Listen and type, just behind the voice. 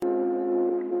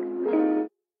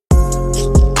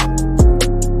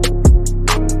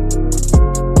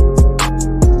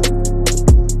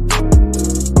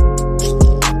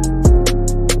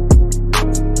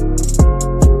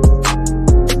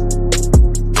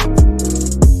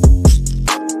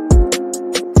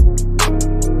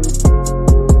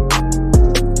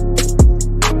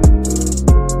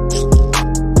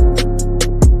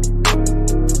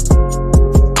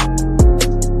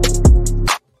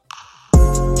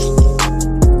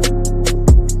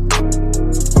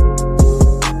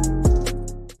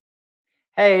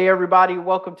Hey, everybody,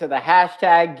 welcome to the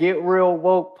hashtag Get Real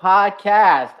Woke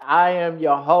podcast. I am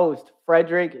your host,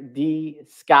 Frederick D.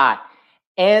 Scott.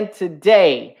 And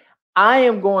today I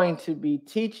am going to be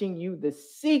teaching you the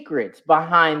secrets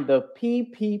behind the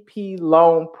PPP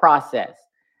loan process.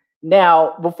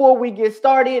 Now, before we get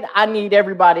started, I need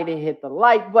everybody to hit the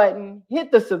like button, hit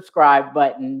the subscribe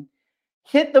button,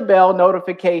 hit the bell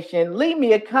notification, leave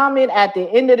me a comment at the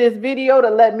end of this video to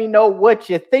let me know what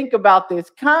you think about this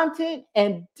content,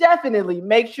 and definitely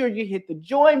make sure you hit the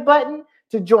join button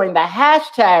to join the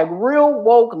hashtag Real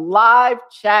Woke live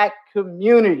chat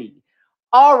community.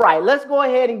 All right, let's go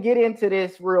ahead and get into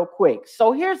this real quick.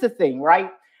 So here's the thing,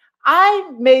 right?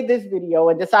 I made this video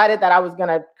and decided that I was going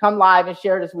to come live and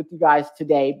share this with you guys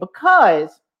today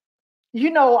because,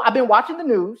 I've been watching the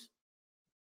news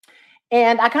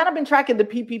and I kind of been tracking the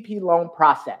PPP loan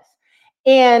process.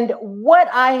 And what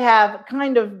I have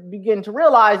kind of begin to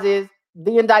realize is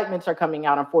the indictments are coming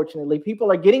out, unfortunately.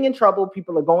 People are getting in trouble,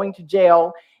 people are going to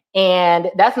jail, and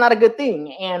that's not a good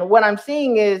thing. And what I'm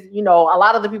seeing is, a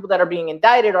lot of the people that are being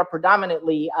indicted are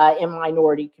predominantly in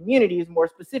minority communities, more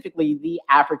specifically the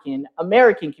African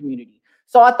American community.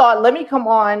 So I thought, let me come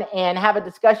on and have a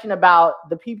discussion about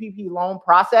the PPP loan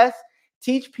process,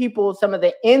 teach people some of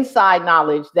the inside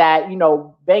knowledge that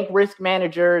bank risk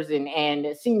managers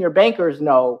and senior bankers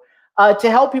know, to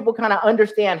help people kind of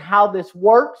understand how this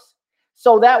works,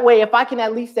 so that way if I can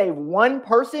at least save one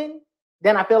person,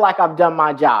 then I feel like I've done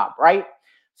my job, right?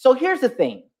 So here's the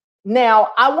thing. Now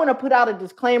I want to put out a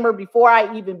disclaimer before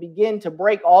I even begin to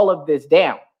break all of this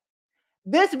down.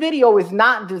 This video is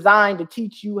not designed to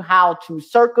teach you how to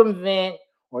circumvent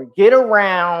or get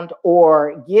around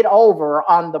or get over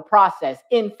on the process.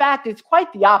 In fact, it's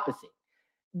quite the opposite.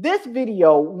 This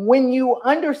video, when you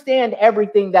understand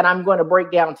everything that I'm going to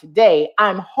break down today,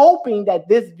 I'm hoping that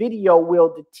this video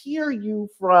will deter you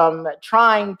from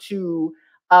trying to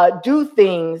do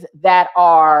things that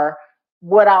are,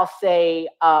 what I'll say,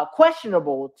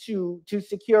 questionable to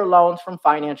secure loans from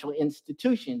financial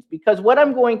institutions. Because what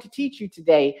I'm going to teach you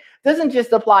today doesn't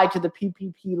just apply to the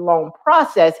PPP loan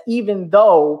process, even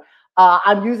though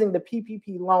I'm using the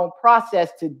PPP loan process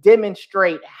to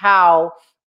demonstrate how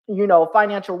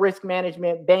financial risk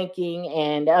management, banking,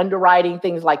 and underwriting,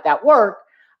 things like that work.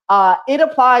 It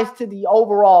applies to the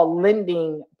overall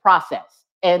lending process.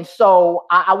 And so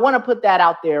I want to put that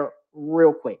out there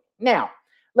real quick. Now,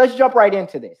 let's jump right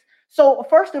into this. So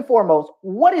first and foremost,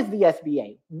 what is the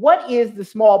SBA? What is the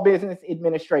Small Business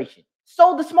Administration?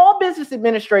 So the Small Business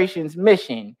Administration's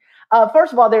mission,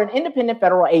 first of all, they're an independent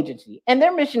federal agency, and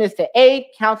their mission is to aid,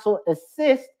 counsel,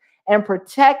 assist, and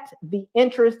protect the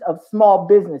interest of small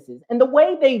businesses. And the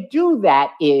way they do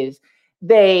that is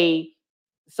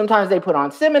sometimes they put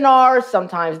on seminars,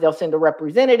 sometimes they'll send a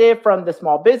representative from the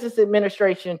Small Business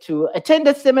Administration to attend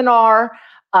a seminar.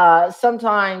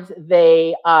 Sometimes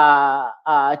they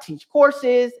teach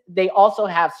courses. They also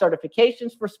have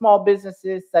certifications for small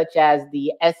businesses, such as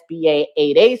the SBA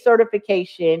 8A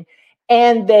certification,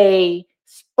 and they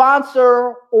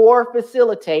sponsor or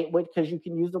facilitate, because you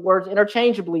can use the words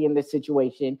interchangeably in this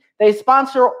situation, they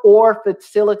sponsor or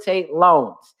facilitate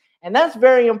loans. And that's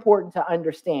very important to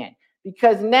understand,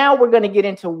 because now we're going to get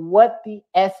into what the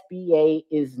SBA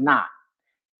is not.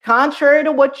 Contrary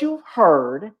to what you've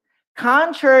heard,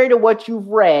 contrary to what you've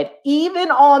read,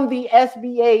 even on the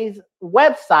SBA's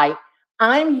website,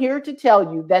 I'm here to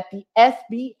tell you that the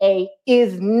SBA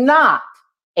is not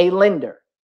a lender.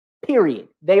 Period.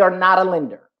 They are not a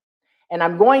lender. And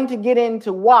I'm going to get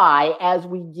into why as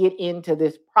we get into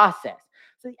this process.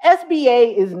 So the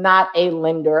SBA is not a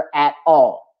lender at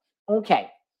all. Okay.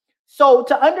 So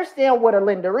to understand what a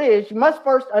lender is, you must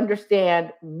first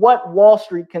understand what Wall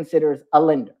Street considers a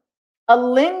lender. A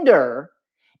lender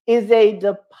is a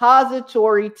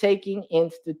depository taking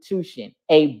institution,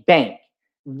 a bank.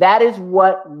 That is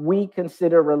what we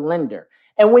consider a lender.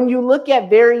 And when you look at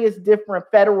various different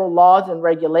federal laws and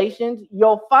regulations,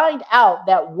 you'll find out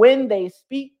that when they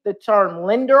speak the term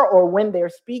lender, or when they're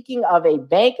speaking of a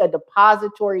bank, a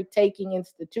depository taking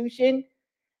institution,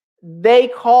 they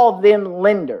call them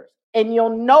lenders. And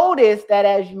you'll notice that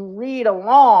as you read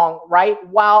along, right,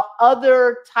 while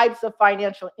other types of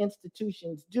financial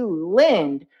institutions do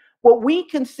lend, what we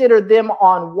consider them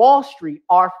on Wall Street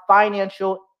are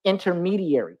financial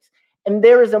intermediaries. And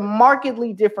there is a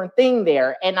markedly different thing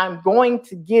there, and I'm going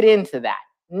to get into that.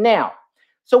 Now,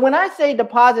 so when I say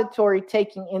depository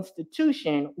taking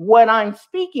institution, what I'm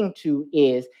speaking to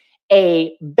is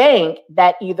a bank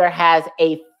that either has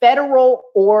a federal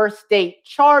or state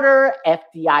charter,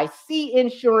 FDIC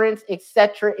insurance, et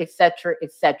cetera, et cetera,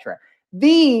 et cetera.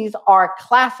 These are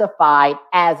classified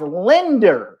as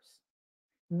lenders.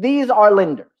 These are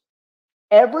lenders.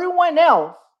 Everyone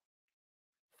else,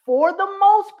 for the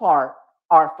most part,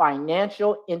 are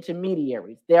financial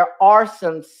intermediaries. There are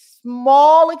some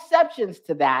small exceptions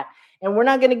to that, and we're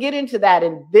not going to get into that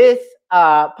in this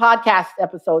podcast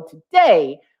episode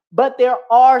today, but there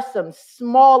are some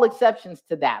small exceptions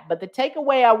to that. But the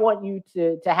takeaway I want you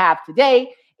to have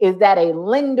today is that a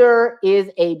lender is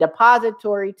a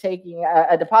depository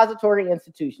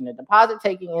institution, a deposit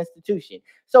taking institution.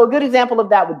 So a good example of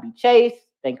that would be Chase,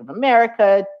 Bank of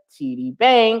America, TD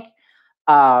Bank,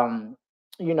 Carver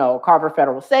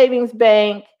Federal Savings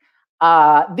Bank,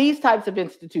 these types of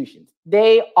institutions.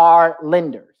 They are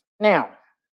lenders. Now,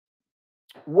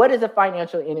 what is a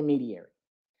financial intermediary?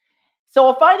 So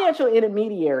a financial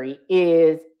intermediary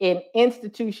is an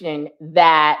institution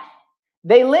that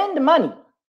they lend money.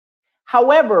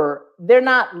 However, they're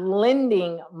not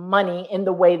lending money in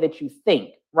the way that you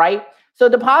think, right? So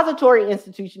depository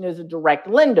institution is a direct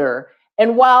lender.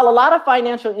 And while a lot of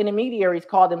financial intermediaries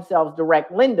call themselves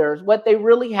direct lenders, what they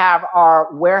really have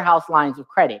are warehouse lines of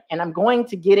credit. And I'm going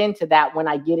to get into that when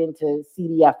I get into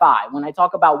CDFI. When I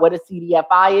talk about what a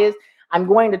CDFI is, I'm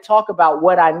going to talk about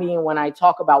what I mean when I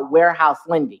talk about warehouse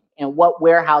lending and what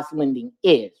warehouse lending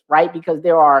is, right? Because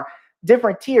there are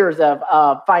different tiers of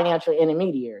financial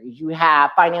intermediaries. You have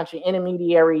financial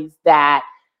intermediaries that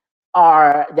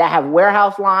have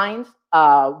warehouse lines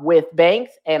with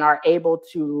banks and are able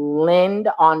to lend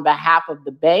on behalf of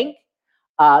the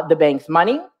bank's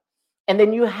money. And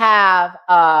then you have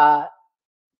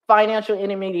financial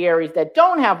intermediaries that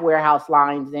don't have warehouse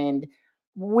lines, and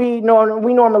we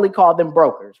normally call them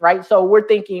brokers, right? So we're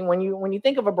thinking when you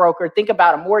think of a broker, think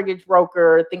about a mortgage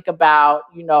broker, think about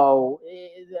a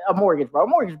mortgage broker. A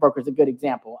mortgage broker is a good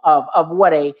example of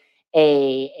what a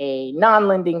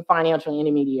non-lending financial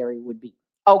intermediary would be.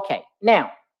 Okay,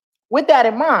 now with that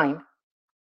in mind,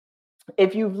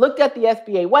 if you've looked at the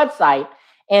SBA website,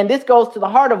 and this goes to the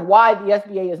heart of why the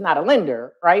SBA is not a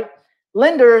lender, right?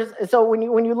 Lenders, so when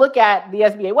you look at the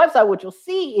SBA website, what you'll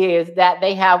see is that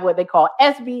they have what they call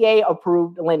SBA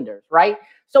approved lenders, right?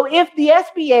 So if the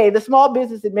SBA, the Small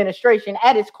Business Administration,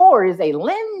 at its core is a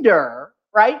lender,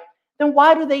 right? Then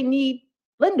why do they need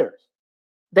lenders?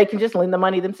 They can just lend the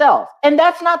money themselves. And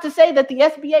that's not to say that the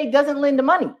SBA doesn't lend the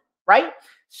money, right?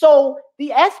 So the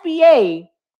SBA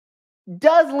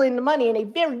does lend money in a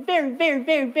very, very, very,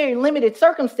 very, very limited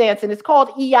circumstance, and it's called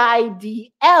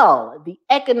EIDL, the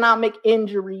Economic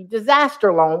Injury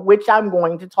Disaster Loan, which I'm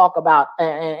going to talk about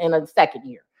in a second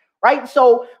here, right?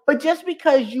 So, but just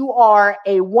because you are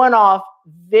a one-off,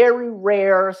 very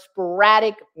rare,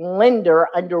 sporadic lender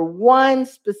under one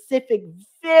specific,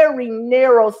 very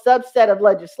narrow subset of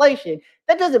legislation,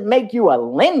 that doesn't make you a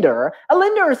lender. A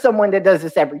lender is someone that does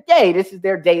this every day. This is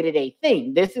their day-to-day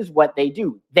thing. This is what they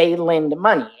do. They lend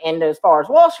money. And as far as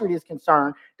Wall Street is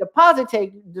concerned,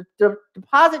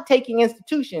 deposit-taking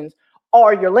institutions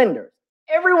are your lenders.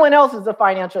 Everyone else is a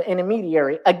financial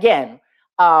intermediary, again,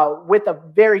 with a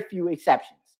very few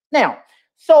exceptions. Now,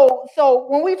 so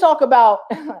when we talk about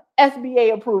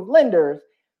SBA-approved lenders,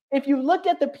 if you looked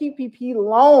at the PPP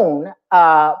loan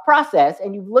process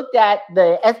and you've looked at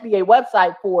the SBA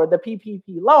website for the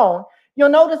PPP loan, you'll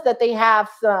notice that they have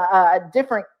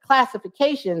different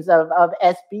classifications of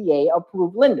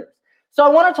SBA-approved lenders. So I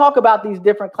want to talk about these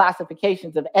different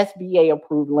classifications of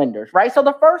SBA-approved lenders, right? So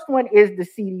the first one is the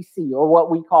CDC, or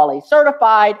what we call a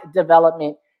Certified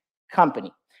Development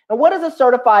Company. Now, what is a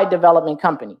Certified Development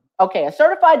Company? Okay, a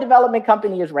Certified Development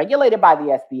Company is regulated by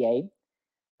the SBA,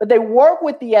 but they work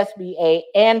with the SBA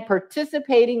and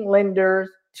participating lenders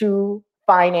to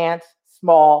finance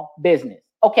small business.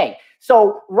 Okay,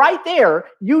 so right there,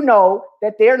 you know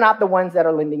that they're not the ones that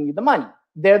are lending you the money.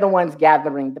 They're the ones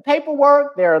gathering the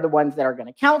paperwork. They're the ones that are going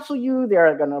to counsel you.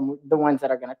 They're the ones that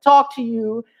are going to talk to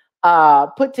you,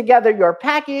 put together your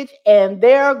package, and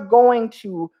they're going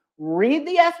to read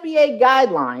the SBA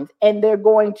guidelines, and they're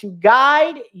going to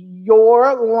guide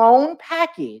your loan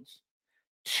package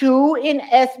to an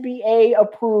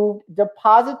SBA-approved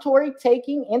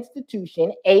depository-taking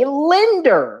institution, a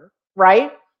lender,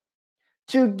 right,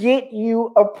 to get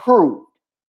you approved.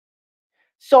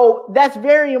 So that's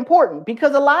very important,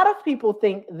 because a lot of people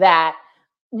think that,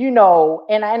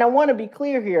 and I want to be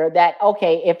clear here that,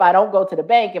 okay, if I don't go to the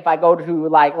bank, if I go to,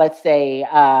 like, let's say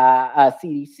a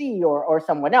CDC or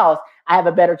someone else, I have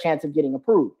a better chance of getting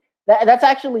approved. That's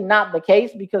actually not the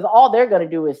case, because all they're going to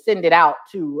do is send it out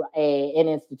to an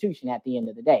institution at the end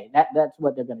of the day. That's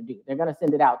what they're going to do. They're going to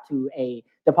send it out to a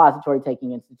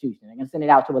depository-taking institution. They're going to send it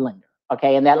out to a lender,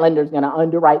 okay? And that lender is going to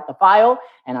underwrite the file,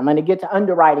 and I'm going to get to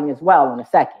underwriting as well in a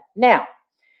second. Now,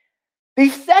 the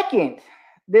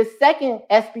this second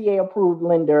SBA approved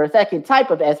lender, second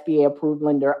type of SBA approved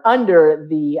lender under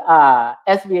the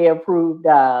SBA approved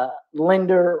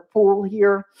lender pool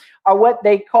here are what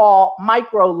they call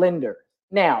micro lenders.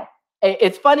 Now,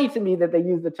 it's funny to me that they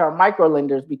use the term micro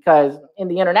lenders because in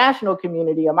the international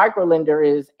community, a micro lender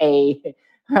is a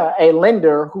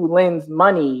lender who lends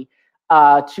money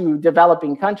to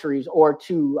developing countries or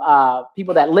to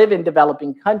people that live in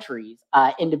developing countries,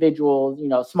 individuals,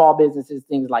 small businesses,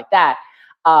 things like that,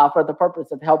 for the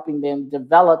purpose of helping them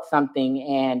develop something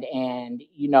and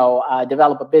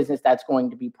develop a business that's going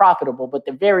to be profitable. But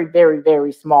they're very, very,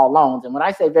 very small loans. And when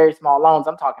I say very small loans,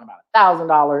 I'm talking about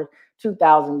 $1,000,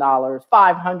 $2,000,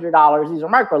 $500. These are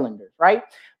micro lenders, right?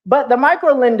 But the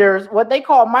micro lenders, what they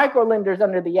call micro lenders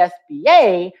under the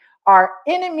SBA, are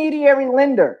intermediary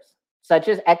lenders, such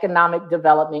as Economic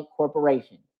Development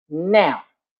Corporation. Now,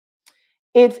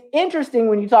 it's interesting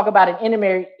when you talk about an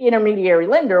intermediary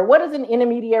lender. What is an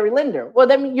intermediary lender? Well,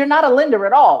 that means you're not a lender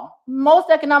at all. Most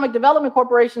economic development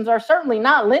corporations are certainly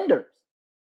not lenders.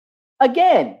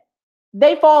 Again,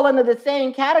 they fall under the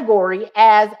same category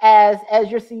as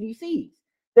your CDCs.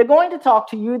 They're going to talk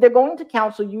to you. They're going to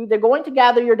counsel you. They're going to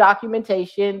gather your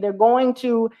documentation. They're going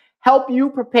to help you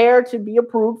prepare to be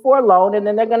approved for a loan, and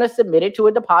then they're going to submit it to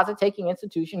a deposit-taking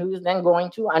institution who is then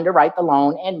going to underwrite the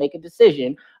loan and make a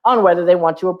decision on whether they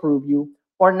want to approve you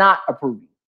or not approve you,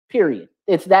 period.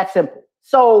 It's that simple.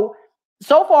 So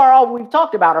far, all we've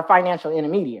talked about are financial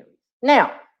intermediaries.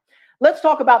 Now, let's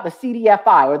talk about the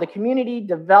CDFI, or the Community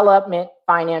Development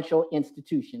Financial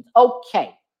Institutions.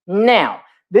 Okay, now,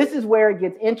 this is where it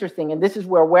gets interesting, and this is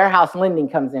where warehouse lending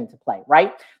comes into play,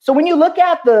 right? So when you look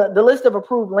at the list of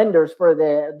approved lenders for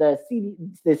the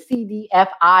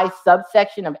CDFI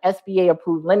subsection of SBA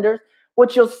approved lenders,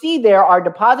 what you'll see there are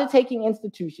deposit-taking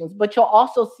institutions, but you'll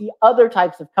also see other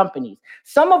types of companies,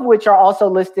 some of which are also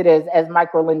listed as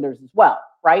micro lenders as well,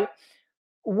 right?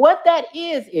 What that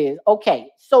is, okay,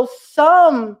 so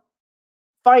some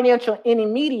financial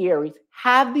intermediaries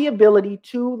have the ability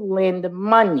to lend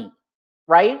money,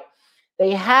 right?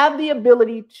 They have the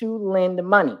ability to lend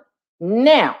money.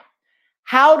 Now,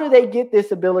 how do they get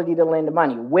this ability to lend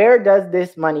money? Where does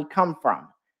this money come from?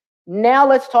 Now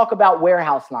let's talk about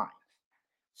warehouse lines.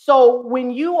 So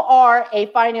when you are a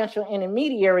financial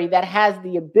intermediary that has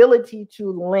the ability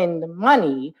to lend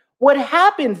money, what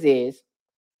happens is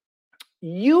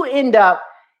you end up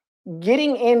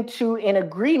getting into an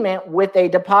agreement with a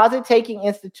deposit-taking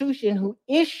institution who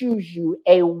issues you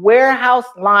a warehouse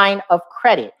line of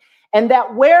credit. And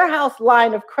that warehouse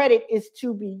line of credit is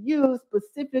to be used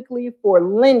specifically for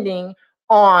lending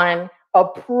on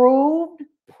approved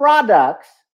products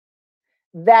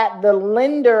that the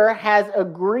lender has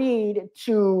agreed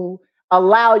to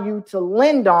allow you to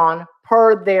lend on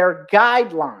per their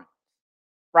guidelines,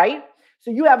 right? So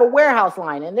you have a warehouse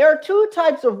line, and there are two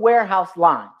types of warehouse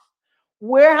lines.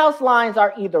 Warehouse lines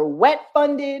are either wet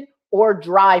funded or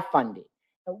dry funded.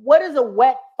 And what is a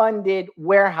wet funded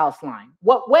warehouse line?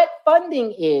 What wet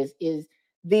funding is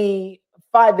the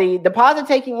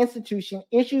deposit-taking institution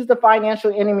issues the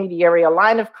financial intermediary a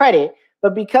line of credit,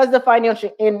 but because the financial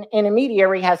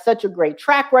intermediary has such a great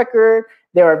track record,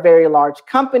 they're a very large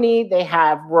company, they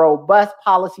have robust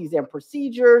policies and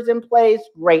procedures in place,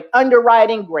 great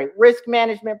underwriting, great risk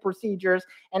management procedures,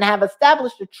 and have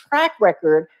established a track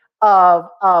record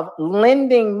of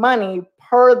lending money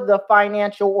per the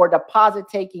financial or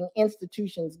deposit-taking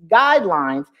institution's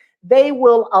guidelines, they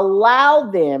will allow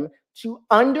them to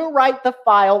underwrite the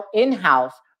file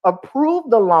in-house, approve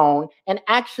the loan, and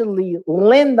actually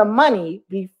lend the money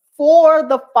before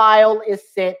the file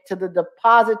is sent to the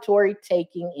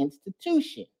depository-taking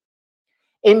institution.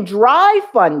 In dry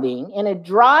funding, in a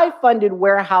dry funded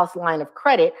warehouse line of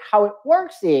credit, how it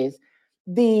works is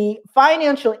the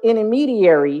financial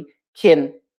intermediary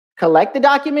can collect the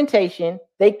documentation,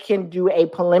 they can do a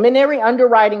preliminary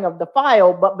underwriting of the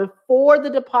file, but before the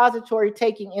depository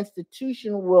taking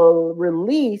institution will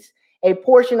release a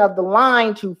portion of the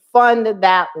line to fund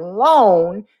that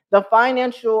loan, the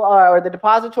financial or the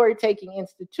depository taking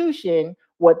institution,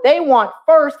 what they want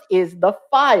first is the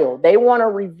file. They want to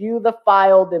review the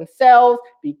file themselves,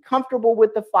 be comfortable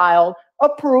with the file,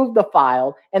 approve the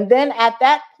file, and then at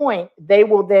that point, they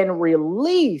will then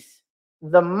release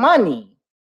the money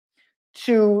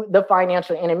to the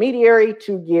financial intermediary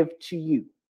to give to you.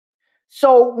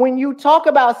 So when you talk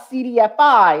about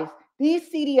CDFIs,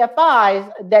 these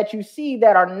CDFIs that you see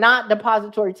that are not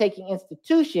depository taking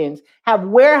institutions have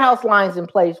warehouse lines in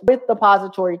place with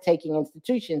depository taking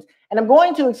institutions. And I'm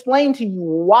going to explain to you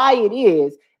why it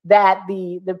is that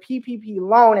the PPP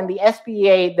loan and the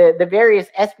SBA, the various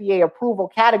SBA approval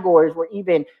categories were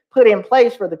even put in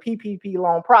place for the PPP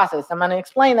loan process. I'm going to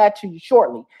explain that to you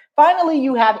shortly. Finally,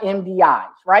 you have MDIs,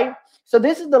 right? So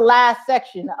this is the last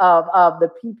section of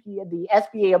the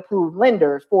SBA approved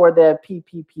lenders for the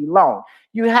PPP loan.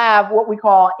 You have what we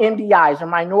call MDIs, or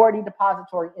minority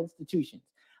depository institutions.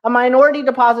 A minority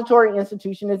depository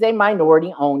institution is a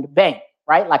minority owned bank,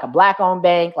 right? Like a black owned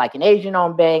bank, like an Asian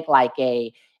owned bank, like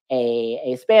a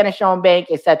Spanish owned bank,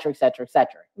 et cetera, et cetera, et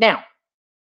cetera. Now,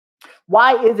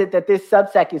 why is it that this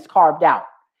subsect is carved out?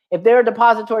 If they're a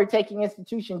depository taking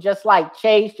institution just like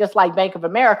Chase, just like Bank of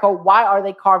America, why are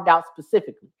they carved out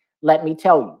specifically? Let me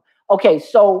tell you. Okay,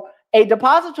 so a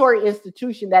depository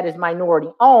institution that is minority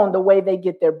owned, the way they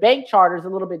get their bank charter is a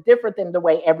little bit different than the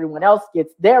way everyone else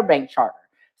gets their bank charter.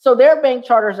 So their bank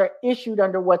charters are issued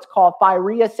under what's called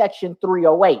FIRREA Section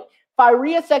 308.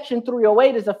 FIRREA Section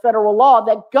 308 is a federal law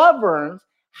that governs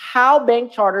how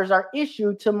bank charters are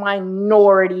issued to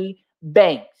minority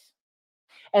banks.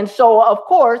 And so, of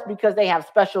course, because they have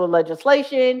special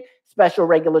legislation, special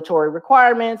regulatory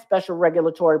requirements, special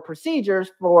regulatory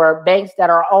procedures for banks that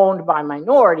are owned by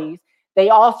minorities, they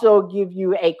also give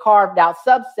you a carved out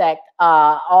subsect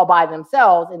all by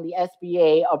themselves in the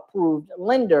SBA approved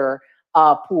lender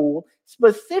pool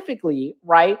specifically,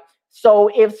 right? So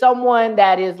if someone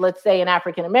that is, let's say, an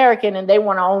African American and they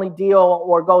want to only deal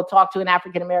or go talk to an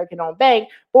African American owned bank,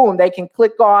 boom, they can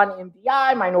click on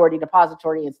MDI, Minority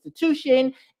Depository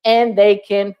Institution, and they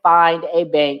can find a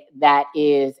bank that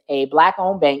is a black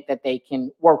owned bank that they can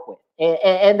work with.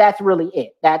 And that's really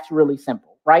it. That's really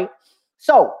simple, right?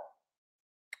 So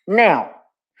now,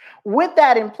 with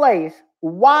that in place,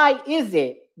 why is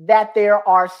it that there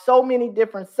are so many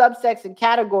different subsects and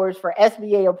categories for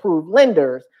SBA approved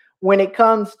lenders when it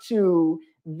comes to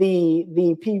the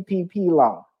PPP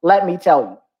loan? Let me tell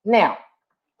you. Now,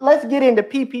 let's get into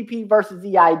PPP versus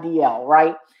EIDL,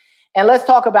 right? And let's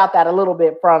talk about that a little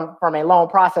bit from a loan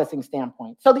processing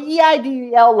standpoint. So the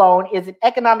EIDL loan is an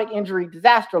economic injury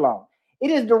disaster loan. It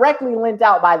is directly lent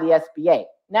out by the SBA.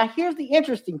 Now, here's the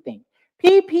interesting thing.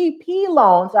 PPP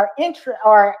loans are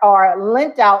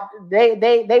lent out.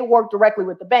 They work directly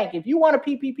with the bank. If you want a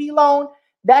PPP loan,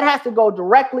 that has to go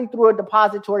directly through a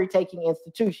depository taking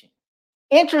institution.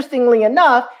 Interestingly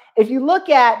enough, if you look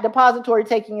at depository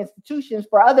taking institutions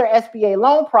for other SBA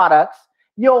loan products,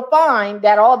 you'll find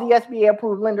that all the SBA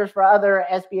approved lenders for other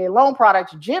SBA loan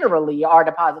products generally are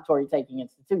depository taking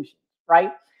institutions,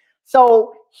 right?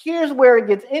 So here's where it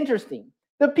gets interesting.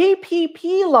 The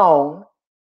PPP loan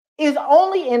is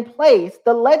only in place,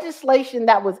 the legislation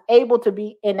that was able to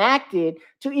be enacted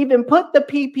to even put the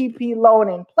PPP loan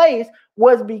in place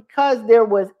was because there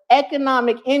was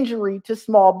economic injury to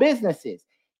small businesses.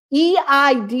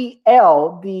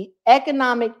 EIDL, the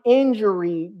Economic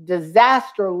Injury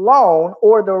Disaster Loan,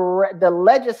 or the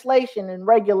legislation and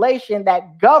regulation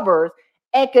that governs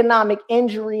economic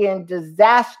injury and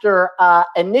disaster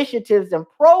initiatives and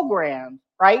programs,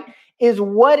 right, is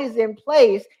what is in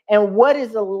place and what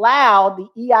is allowed the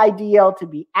EIDL to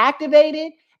be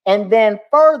activated, and then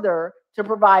further to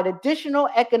provide additional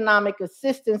economic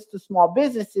assistance to small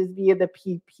businesses via the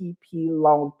PPP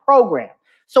loan program.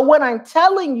 So what I'm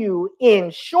telling you in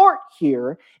short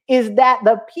here is that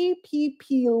the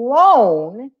PPP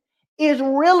loan is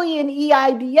really an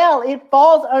EIDL. It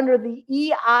falls under the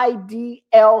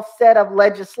EIDL set of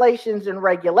legislations and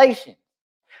regulations.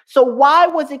 So why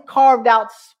was it carved out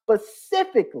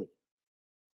specifically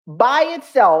by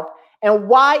itself, and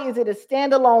why is it a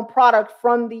standalone product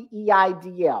from the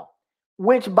EIDL?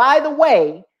 Which, by the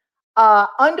way,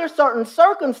 under certain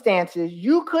circumstances,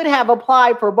 you could have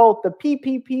applied for both the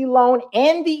PPP loan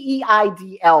and the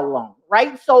EIDL loan,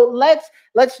 right? So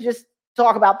let's just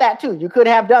talk about that too. You could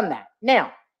have done that.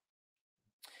 Now,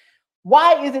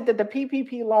 why is it that the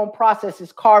PPP loan process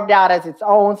is carved out as its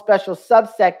own special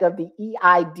subsect of the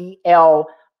EIDL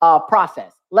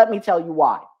process? Let me tell you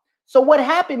why. So what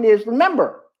happened is,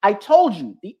 remember, I told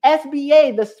you the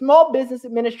SBA, the Small Business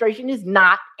Administration, is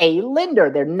not a lender.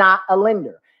 They're not a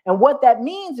lender. And what that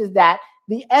means is that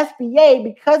the SBA,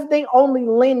 because they only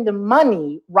lend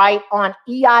money, right, on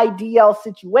EIDL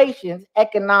situations,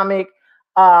 economic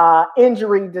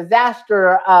injury,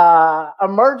 disaster,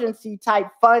 emergency type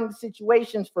fund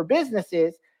situations for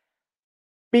businesses,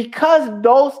 because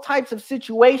those types of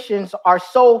situations are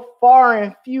so far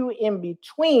and few in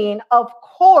between, of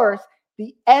course,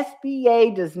 the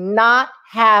SBA does not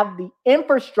have the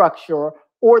infrastructure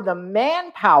or the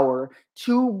manpower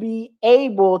to be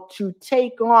able to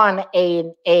take on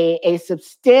a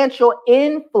substantial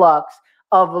influx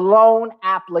of loan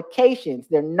applications.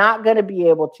 They're not going to be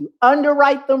able to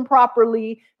underwrite them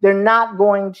properly. They're not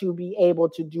going to be able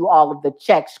to do all of the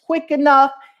checks quick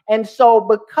enough. And so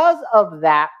because of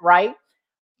that, right?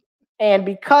 And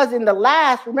because in the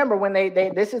last, remember when they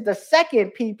this is the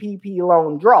second PPP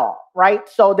loan draw, right?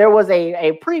 So there was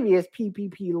a previous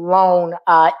PPP loan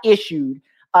issued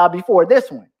before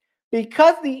this one.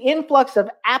 Because the influx of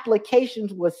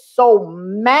applications was so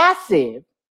massive,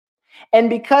 and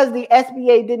because the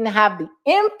SBA didn't have the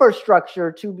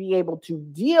infrastructure to be able to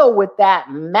deal with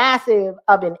that massive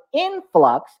of an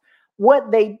influx,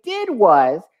 what they did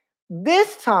was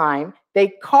this time they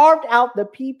carved out the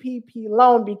PPP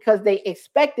loan because they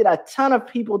expected a ton of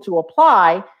people to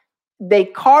apply. They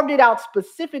carved it out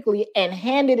specifically and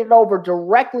handed it over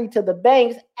directly to the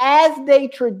banks as they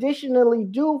traditionally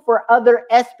do for other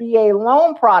SBA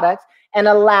loan products and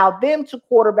allowed them to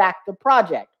quarterback the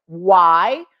project.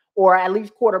 Why? Or at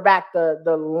least quarterback the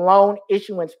loan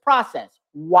issuance process.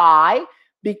 Why?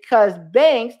 Because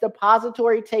banks,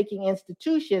 depository taking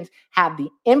institutions, have the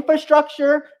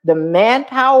infrastructure, the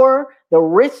manpower, the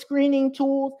risk screening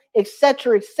tools, et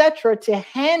cetera, to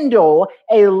handle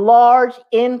a large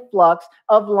influx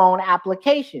of loan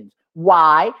applications.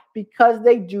 Why? Because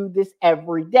they do this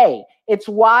every day. It's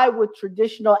why with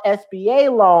traditional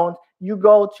SBA loans, you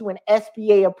go to an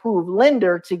SBA approved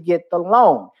lender to get the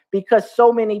loan. Because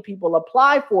so many people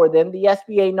apply for them, the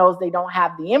SBA knows they don't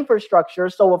have the infrastructure.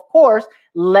 So, of course,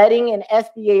 letting an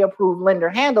SBA approved lender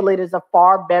handle it is a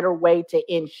far better way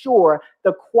to ensure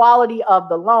the quality of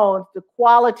the loans, the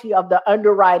quality of the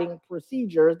underwriting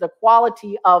procedures, the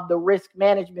quality of the risk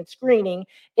management screening,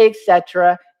 et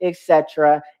cetera.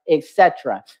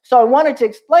 So I wanted to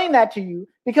explain that to you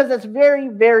because it's very,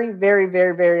 very, very,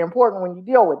 very, very important when you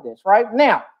deal with this, right?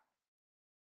 Now,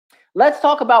 let's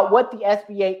talk about what the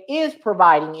SBA is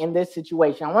providing in this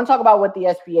situation. I want to talk about what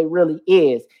the SBA really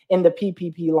is in the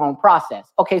PPP loan process.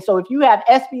 Okay, so if you have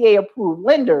SBA approved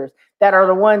lenders that are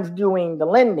the ones doing the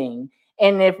lending,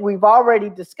 and if we've already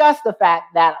discussed the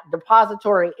fact that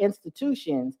depository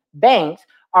institutions, banks,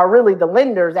 are really the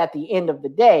lenders at the end of the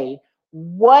day,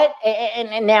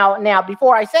 now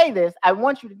before I say this, I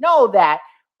want you to know that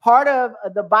part of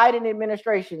the Biden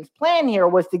administration's plan here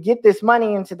was to get this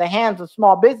money into the hands of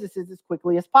small businesses as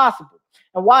quickly as possible.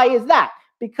 And why is that?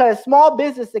 Because small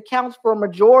business accounts for a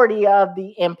majority of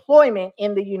the employment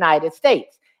in the United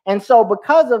States. And so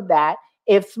because of that,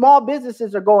 if small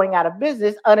businesses are going out of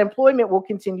business, unemployment will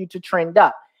continue to trend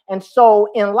up. And so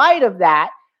in light of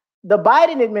that, the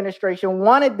Biden administration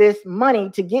wanted this money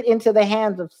to get into the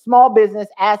hands of small business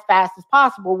as fast as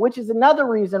possible, which is another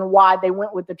reason why they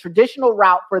went with the traditional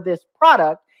route for this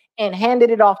product and handed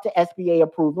it off to SBA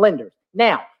approved lenders.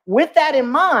 Now, with that in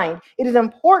mind, it is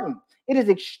important. It is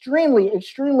extremely,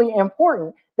 extremely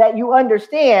important that you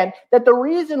understand that the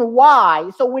reason why,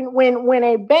 so when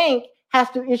a bank has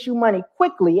to issue money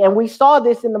quickly, and we saw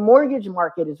this in the mortgage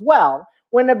market as well,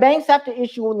 when the banks have to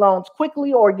issue loans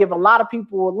quickly or give a lot of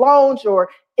people loans or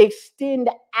extend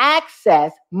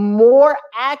access, more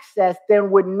access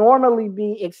than would normally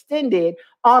be extended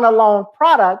on a loan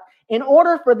product, in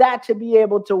order for that to be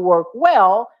able to work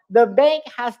well, the bank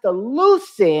has to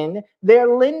loosen their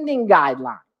lending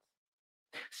guidelines.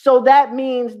 So that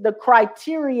means the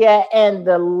criteria and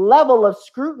the level of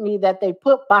scrutiny that they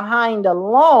put behind a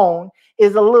loan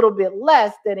is a little bit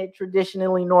less than it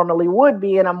traditionally normally would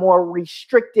be in a more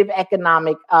restrictive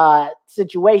economic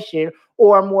situation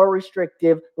or a more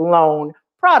restrictive loan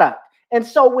product. And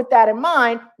so with that in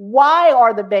mind, why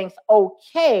are the banks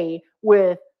okay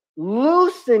with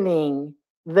loosening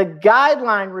the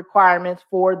guideline requirements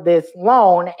for this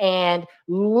loan and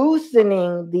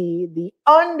loosening the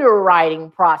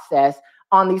underwriting process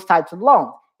on these types of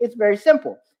loans? It's very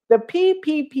simple. The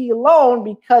PPP loan,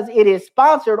 because it is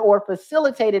sponsored or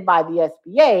facilitated by the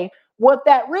SBA, what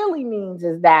that really means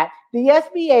is that the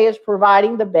SBA is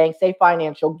providing the banks a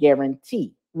financial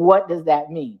guarantee. What does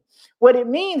that mean? What it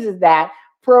means is that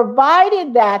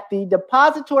provided that the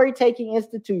depository taking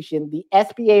institution, the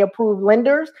SBA approved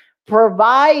lenders,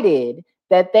 provided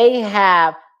that they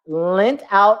have lent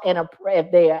out and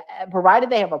provided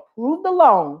they have approved the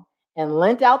loan and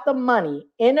lent out the money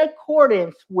in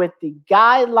accordance with the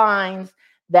guidelines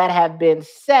that have been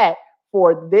set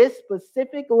for this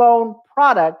specific loan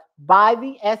product by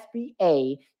the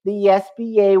SBA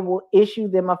will issue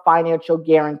them a financial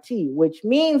guarantee, which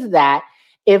means that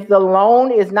if the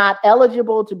loan is not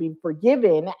eligible to be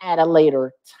forgiven at a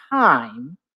later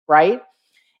time, right?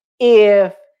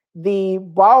 If the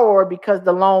borrower, because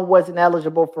the loan wasn't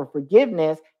eligible for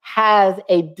forgiveness, has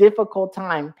a difficult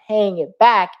time paying it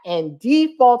back and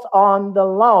defaults on the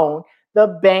loan, the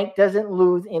bank doesn't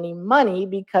lose any money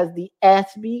because the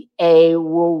SBA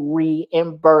will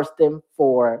reimburse them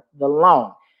for the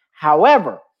loan.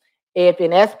 However, if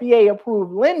an SBA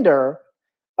approved lender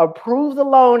approves the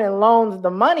loan and loans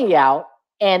the money out,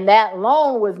 and that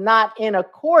loan was not in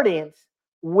accordance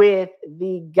with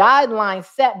the guidelines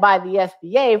set by the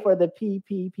SBA for the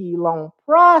PPP loan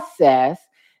process,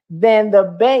 then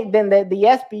the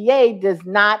SBA does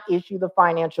not issue the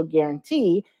financial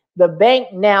guarantee. The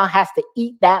bank now has to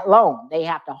eat that loan. They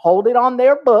have to hold it on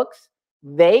their books.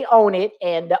 They own it,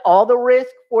 and all the risk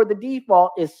for the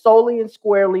default is solely and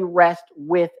squarely rest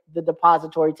with the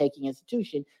depository taking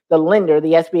institution, the lender,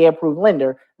 the SBA approved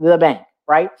lender, the bank,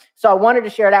 right? So I wanted to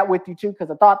share that with you too, because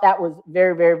I thought that was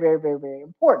very, very, very, very, very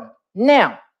important.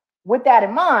 Now, with that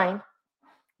in mind,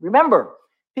 remember,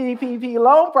 PPP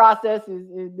loan process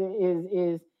is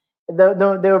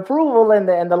the approval and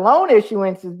the loan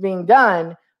issuance is being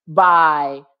done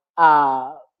by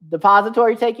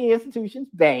depository taking institutions,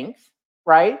 banks,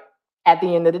 right? At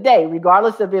the end of the day,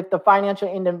 regardless of if the financial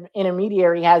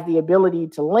intermediary has the ability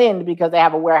to lend because they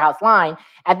have a warehouse line,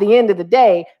 at the end of the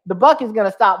day, the buck is going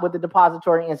to stop with the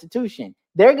depository institution.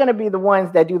 They're going to be the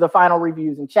ones that do the final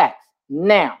reviews and checks.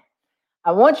 Now,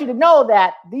 I want you to know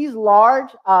that these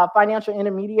large financial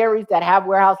intermediaries that have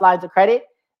warehouse lines of credit,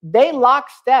 they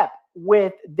lockstep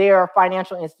with their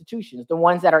financial institutions, the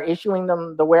ones that are issuing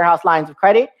them the warehouse lines of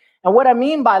credit. And what I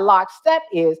mean by lockstep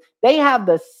is they have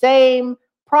the same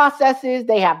processes,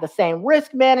 they have the same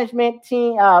risk management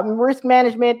team,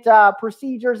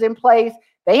 procedures in place.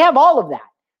 They have all of that.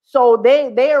 So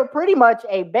they are pretty much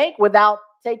a bank without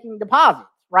taking deposits,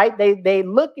 right? They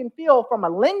look and feel from a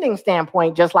lending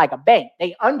standpoint just like a bank.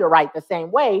 They underwrite the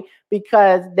same way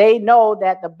because they know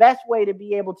that the best way to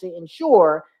be able to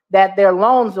ensure that their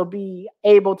loans will be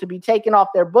able to be taken off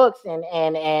their books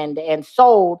and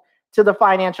sold to the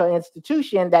financial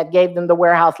institution that gave them the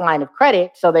warehouse line of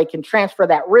credit so they can transfer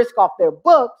that risk off their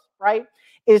books, right,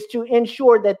 is to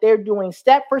ensure that they're doing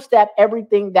step for step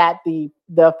everything that the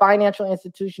financial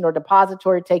institution or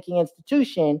depository taking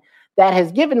institution that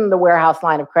has given them the warehouse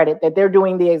line of credit, that they're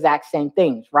doing the exact same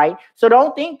things, right? So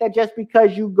don't think that just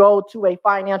because you go to a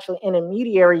financial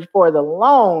intermediary for the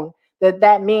loan,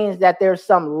 that means that there's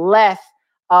some less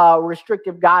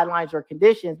restrictive guidelines or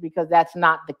conditions, because that's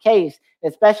not the case,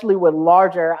 especially with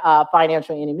larger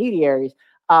financial intermediaries,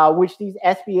 which these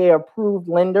SBA approved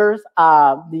lenders,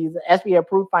 these SBA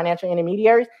approved financial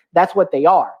intermediaries, that's what they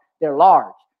are. They're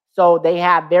large. So they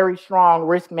have very strong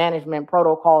risk management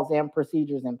protocols and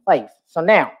procedures in place. So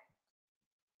now,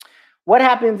 what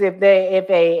happens if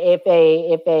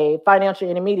a financial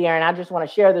intermediary, and I just want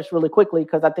to share this really quickly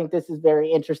because I think this is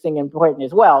very interesting and important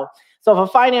as well. So if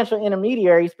a financial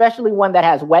intermediary, especially one that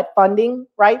has wet funding,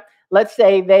 right? Let's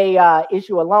say they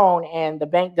issue a loan and the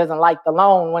bank doesn't like the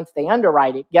loan once they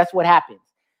underwrite it. Guess what happens?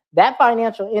 That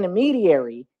financial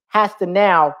intermediary has to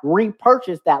now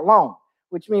repurchase that loan,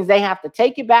 which means they have to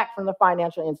take it back from the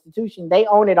financial institution. They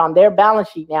own it on their balance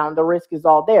sheet now, and the risk is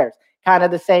all theirs. Kind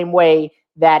of the same way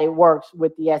that it works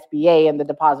with the SBA and the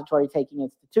depository taking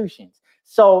institutions.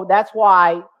 So that's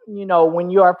why, when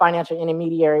you're a financial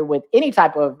intermediary with any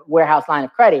type of warehouse line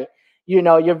of credit,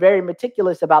 you're very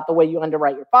meticulous about the way you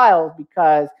underwrite your files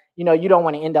because, you don't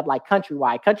want to end up like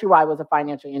Countrywide. Countrywide was a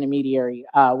financial intermediary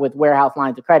with warehouse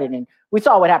lines of credit. And we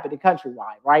saw what happened to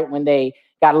Countrywide, right? When they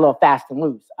got a little fast and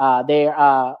loose.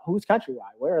 Who's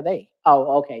Countrywide? Where are they?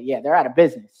 Oh, okay. Yeah, they're out of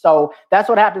business. So that's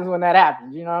what happens when that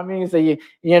happens. You know what I mean? So,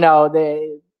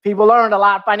 the people learned a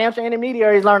lot. Financial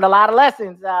intermediaries learned a lot of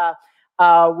lessons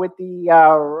with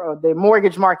the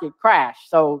mortgage market crash.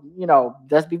 So,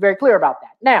 let's be very clear about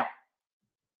that. Now,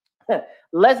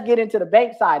 let's get into the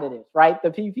bank side of this, right? The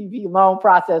PPP loan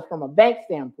process from a bank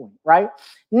standpoint, right?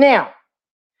 Now,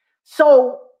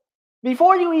 so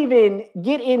before you even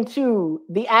get into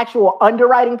the actual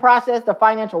underwriting process, the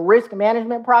financial risk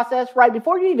management process, right?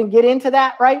 Before you even get into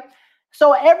that, right?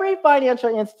 So every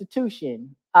financial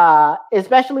institution,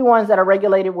 especially ones that are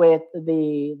regulated with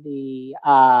the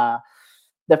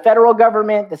federal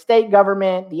government, the state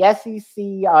government, the SEC,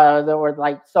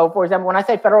 so for example, when I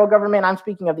say federal government, I'm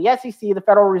speaking of the SEC, the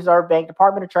Federal Reserve Bank,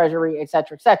 Department of Treasury, et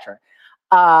cetera, et cetera.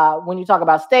 When you talk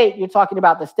about state, you're talking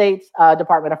about the state's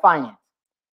Department of Finance.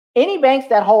 Any banks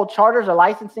that hold charters or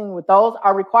licensing with those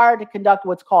are required to conduct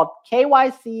what's called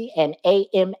KYC and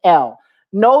AML.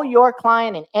 Know your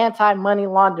client and anti-money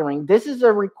laundering. This is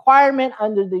a requirement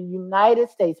under the United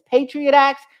States Patriot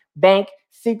Act's Bank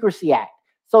Secrecy Act.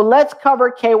 So let's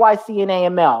cover KYC and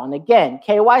AML. And again,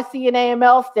 KYC and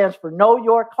AML stands for Know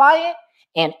Your Client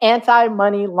and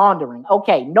Anti-Money Laundering.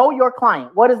 Okay, know your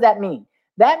client. What does that mean?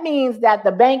 That means that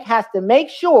the bank has to make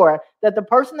sure that the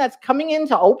person that's coming in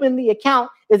to open the account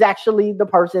is actually the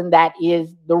person that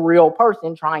is the real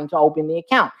person trying to open the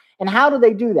account. And how do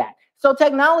they do that? So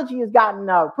technology has gotten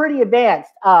pretty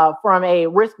advanced from a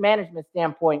risk management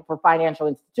standpoint for financial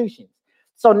institutions.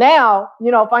 So now,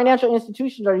 financial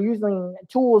institutions are using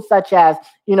tools such as,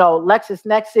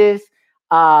 LexisNexis,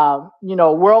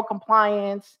 World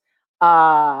Compliance,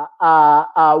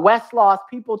 Westlaw,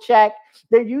 People Check.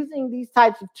 They're using these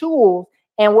types of tools,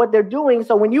 and what they're doing.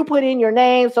 So when you put in your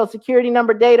name, social security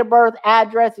number, date of birth,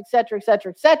 address, et cetera, et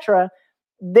cetera, et cetera,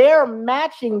 they're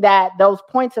matching those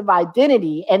points of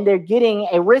identity, and they're getting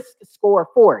a risk score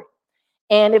for it.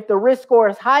 And if the risk score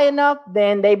is high enough,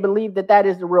 then they believe that that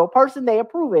is the real person. They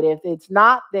approve it. If it's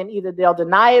not, then either they'll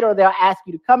deny it or they'll ask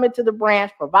you to come into the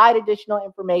branch, provide additional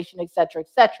information, et cetera, et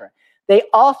cetera. They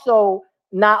also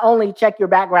not only check your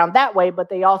background that way, but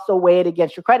they also weigh it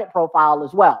against your credit profile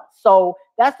as well. So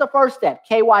that's the first step,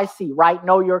 KYC, right?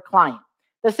 Know your client.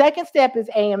 The second step is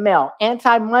AML,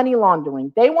 anti-money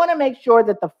laundering. They want to make sure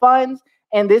that the funds,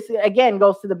 and this again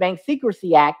goes to the Bank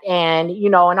Secrecy Act and,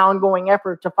 an ongoing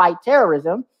effort to fight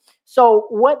terrorism. So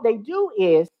what they do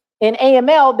is, in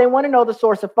AML, they want to know the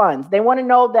source of funds. They want to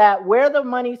know that where the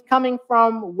money's coming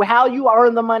from, how you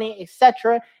earn the money, et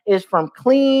cetera, is from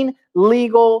clean,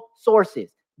 legal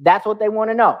sources. That's what they want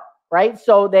to know, right?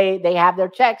 So they have their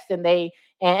checks, and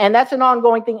that's an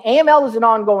ongoing thing. AML is an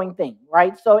ongoing thing,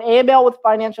 right? So AML with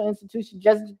financial institutions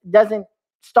just doesn't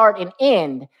start and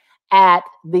end at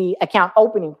the account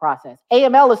opening process.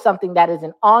 AML is something that is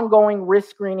an ongoing risk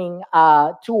screening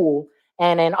tool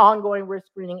and an ongoing risk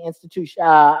screening institutional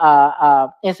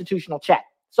check.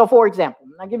 So for example,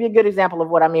 I'll give you a good example of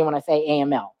what I mean when I say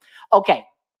AML. Okay,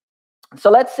 so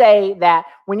let's say that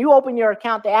when you open your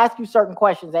account, they ask you certain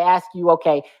questions. They ask you,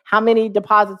 okay, how many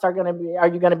deposits are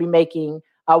you going to be making?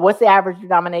 What's the average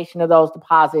denomination of those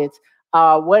deposits?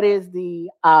 What is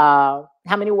how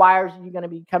many wires are going to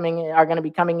be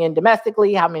coming in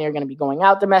domestically? How many are going to be going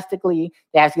out domestically?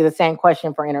 They ask you the same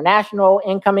question for international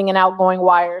incoming and outgoing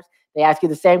wires. They ask you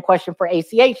the same question for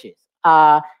ACHs.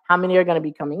 How many are going to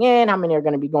be coming in? How many are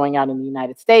going to be going out in the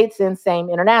United States? And same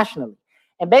internationally.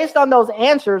 And based on those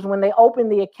answers, when they open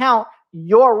the account,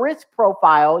 your risk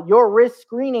profile, your risk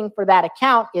screening for that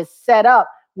account is set up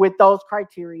with those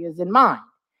criteria in mind.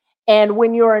 And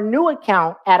when you're a new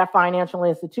account at a financial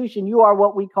institution, you are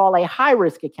what we call a high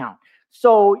risk account.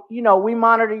 So, we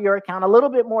monitor your account a little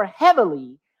bit more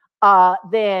heavily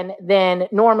than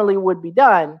normally would be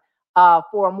done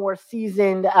for a more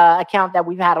seasoned account that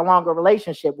we've had a longer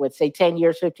relationship with, say 10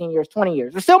 years, 15 years, 20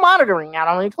 years. We're still monitoring now.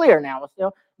 I'm clear now. We're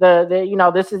still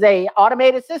this is a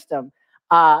automated system.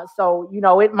 So,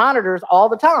 it monitors all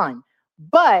the time.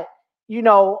 But,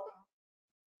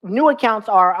 new accounts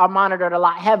are monitored a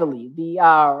lot heavily.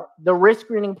 The risk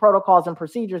screening protocols and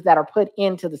procedures that are put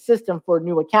into the system for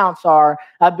new accounts are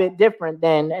a bit different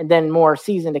than more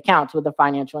seasoned accounts with a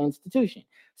financial institution.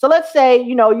 So let's say,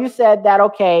 you said that,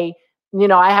 okay,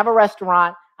 I have a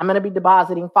restaurant. I'm going to be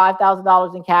depositing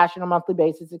 $5,000 in cash on a monthly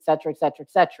basis, et cetera, et cetera,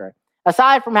 et cetera.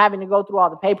 Aside from having to go through all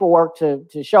the paperwork to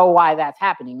show why that's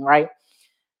happening, right?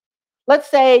 Let's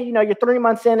say, you're 3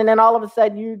 months in, and then all of a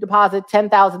sudden you deposit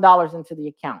 $10,000 into the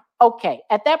account. Okay,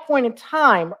 at that point in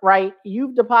time, right,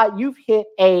 you've hit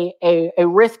a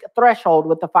risk threshold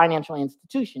with the financial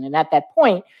institution. And at that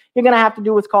point, you're going to have to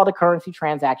do what's called a currency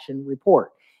transaction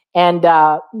report. And,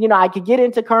 I could get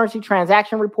into currency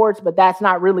transaction reports, but that's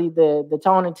not really the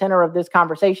tone and tenor of this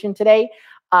conversation today.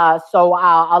 So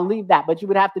I'll leave that. But you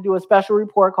would have to do a special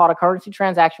report called a currency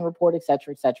transaction report, et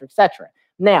cetera, et cetera, et cetera.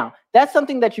 Now, that's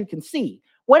something that you can see.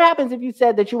 What happens if you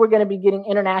said that you were going to be getting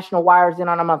international wires in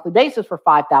on a monthly basis for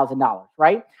 $5,000,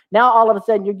 right? Now, all of a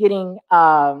sudden, you're getting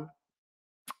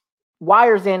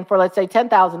wires in for, let's say,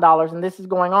 $10,000, and this is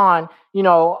going on,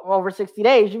 over 60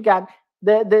 days. You've got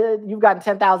you've gotten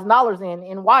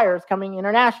 $10,000 in wires coming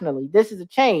internationally. This is a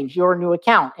change, your new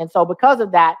account. And so because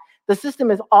of that, the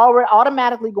system is already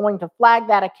automatically going to flag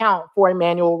that account for a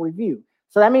manual review.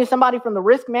 So that means somebody from the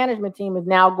risk management team is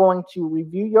now going to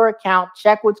review your account,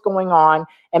 check what's going on,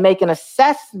 and make an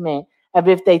assessment of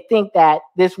if they think that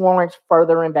this warrants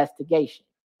further investigation,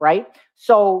 right?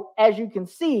 So as you can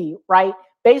see, right,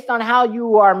 based on how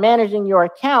you are managing your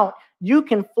account, you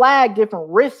can flag different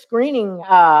risk screening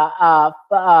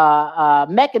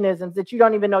mechanisms that you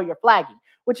don't even know you're flagging,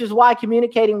 which is why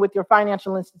communicating with your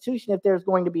financial institution if there's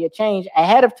going to be a change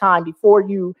ahead of time before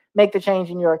you make the change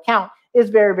in your account is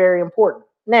very, very important.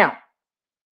 Now,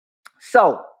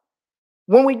 so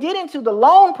when we get into the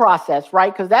loan process,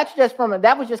 right, because that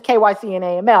was just KYC and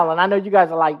AML, and I know you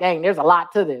guys are like, dang, there's a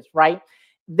lot to this, right?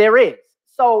 There is.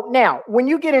 So now, when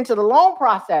you get into the loan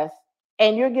process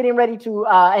and you're getting ready to,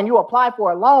 and you apply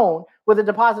for a loan with a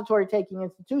depository taking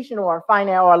institution or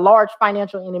a large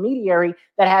financial intermediary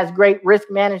that has great risk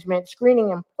management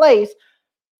screening in place.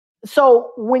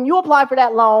 So when you apply for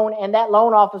that loan and that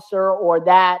loan officer or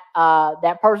that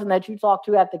person that you talk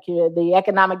to at the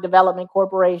Economic Development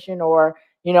Corporation or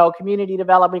Community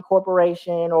Development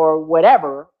Corporation or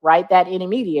whatever, right? That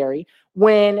intermediary,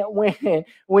 when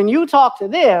you talk to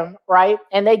them, right,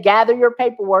 and they gather your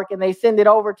paperwork and they send it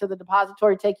over to the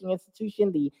depository taking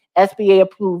institution, the SBA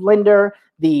approved lender,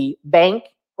 the bank,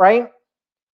 right?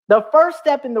 The first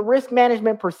step in the risk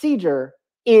management procedure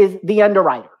is the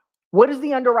underwriter. What is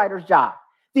the underwriter's job?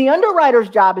 The underwriter's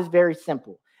job is very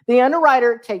simple. The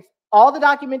underwriter takes all the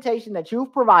documentation that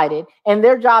you've provided, and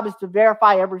their job is to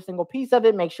verify every single piece of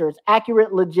it, make sure it's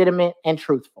accurate, legitimate, and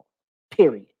truthful.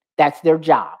 Period. That's their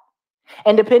job.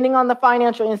 And depending on the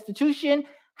financial institution,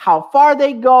 how far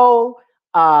they go,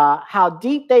 how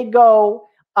deep they go,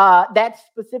 that's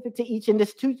specific to each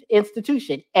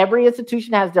institution. Every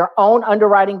institution has their own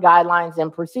underwriting guidelines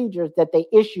and procedures that they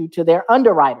issue to their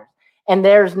underwriters. And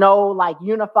there's no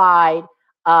unified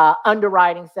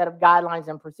underwriting set of guidelines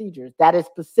and procedures that is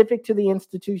specific to the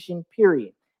institution,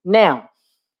 period. Now,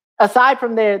 aside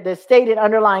from the stated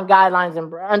underlying guidelines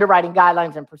and underwriting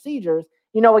guidelines and procedures,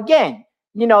 again,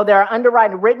 there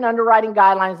are written underwriting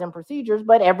guidelines and procedures,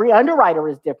 but every underwriter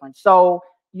is different. So,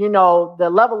 the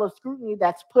level of scrutiny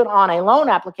that's put on a loan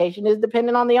application is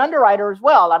dependent on the underwriter as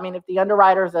well. I mean, if the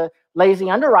underwriter is a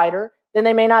lazy underwriter, then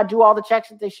they may not do all the checks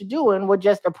that they should do and would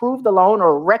just approve the loan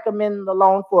or recommend the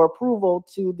loan for approval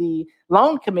to the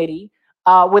loan committee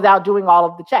without doing all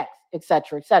of the checks, et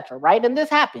cetera, right? And this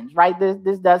happens, right?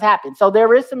 This does happen. So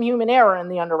there is some human error in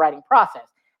the underwriting process.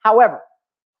 However,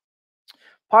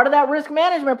 part of that risk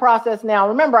management process now,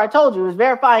 remember I told you, is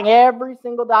verifying every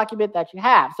single document that you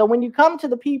have. So when you come to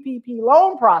the PPP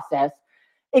loan process,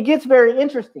 it gets very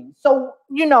interesting. So,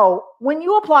 when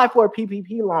you apply for a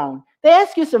PPP loan, they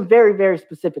ask you some very, very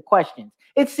specific questions.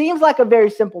 It seems like a very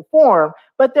simple form,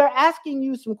 but they're asking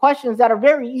you some questions that are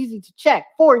very easy to check.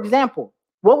 For example,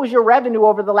 what was your revenue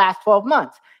over the last 12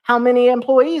 months? How many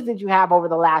employees did you have over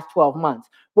the last 12 months?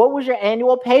 What was your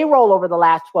annual payroll over the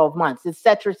last 12 months, et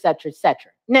cetera, et cetera, et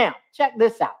cetera. Now, check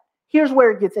this out. Here's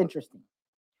where it gets interesting.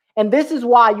 And this is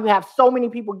why you have so many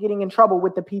people getting in trouble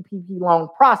with the PPP loan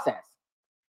process.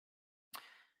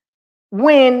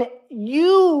 When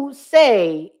you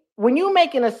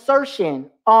make an assertion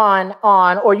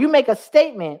or you make a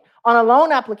statement on a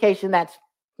loan application that's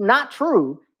not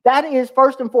true, that is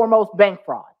first and foremost bank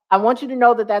fraud. I want you to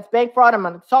know that that's bank fraud. I'm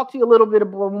going to talk to you a little bit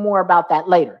more about that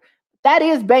later. That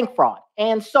is bank fraud.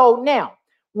 And so now,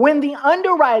 when the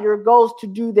underwriter goes to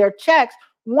do their checks,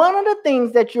 one of the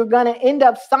things that you're going to end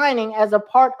up signing as a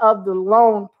part of the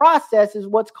loan process is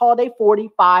what's called a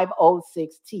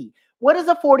 4506T. What is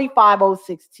a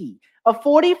 4506T? A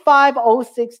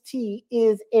 4506T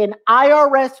is an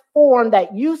IRS form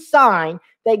that you sign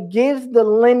that gives the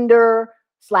lender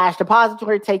 /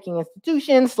 depository taking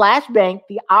institution / bank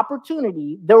the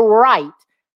opportunity, the right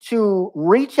to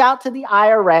reach out to the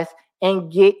IRS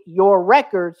and get your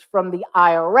records from the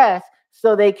IRS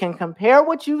so they can compare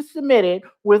what you submitted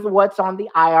with what's on the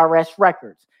IRS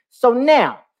records. So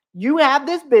now you have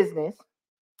this business,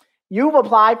 you've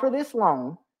applied for this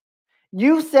loan,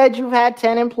 you said you've had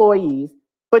 10 employees,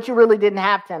 but you really didn't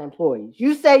have 10 employees.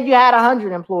 You say you had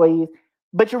 100 employees,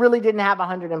 but you really didn't have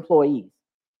 100 employees.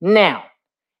 Now,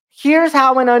 here's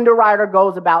how an underwriter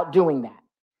goes about doing that.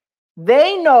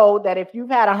 They know that if you've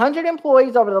had 100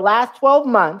 employees over the last 12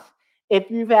 months,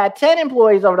 if you've had 10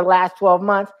 employees over the last 12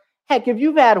 months, heck, if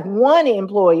you've had one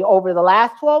employee over the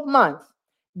last 12 months,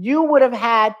 you would have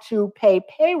had to pay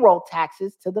payroll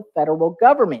taxes to the federal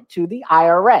government, to the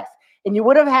IRS. And you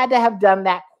would have had to have done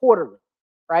that quarterly,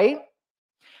 right?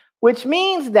 Which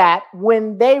means that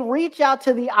when they reach out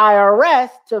to the IRS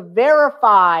to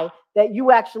verify that you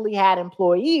actually had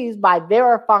employees by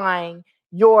verifying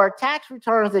your tax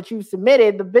returns that you've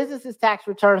submitted, the business's tax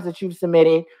returns that you've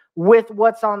submitted with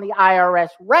what's on the IRS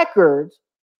records,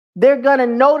 they're going to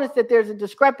notice that there's a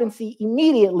discrepancy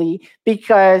immediately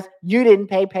because you didn't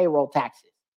pay payroll taxes.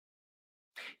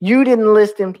 You didn't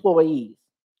list employees.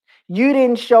 You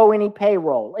didn't show any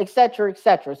payroll, et cetera, et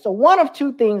cetera. So one of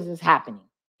two things is happening.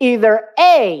 Either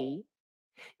A,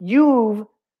 you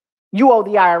owe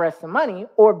the IRS some money,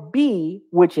 or B,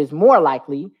 which is more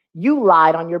likely, you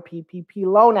lied on your PPP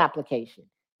loan application.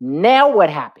 Now what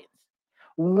happens?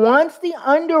 Once the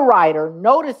underwriter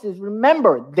notices,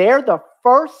 remember, they're the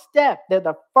first step, they're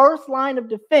the first line of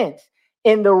defense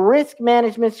in the risk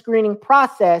management screening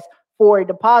process for a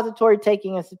depository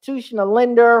taking institution, a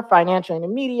lender, financial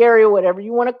intermediary, whatever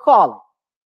you want to call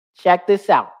it. Check this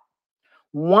out.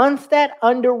 Once that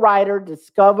underwriter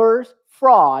discovers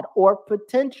fraud or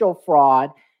potential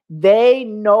fraud, they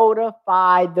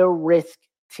notify the risk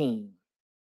team.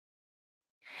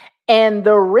 And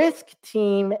the risk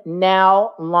team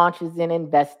now launches an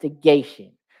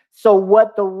investigation. So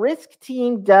what the risk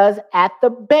team does at the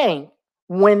bank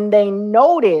when they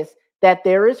notice that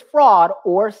there is fraud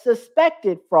or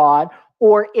suspected fraud,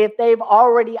 or if they've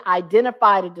already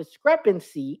identified a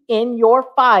discrepancy in your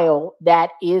file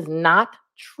that is not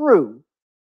true,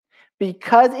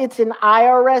 because it's an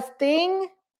IRS thing,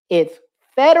 it's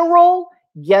federal,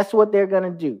 guess what they're going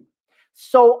to do?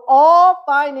 So all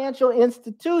financial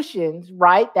institutions,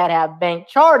 right, that have bank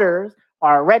charters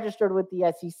are registered with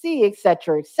the SEC, et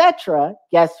cetera,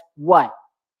 guess what?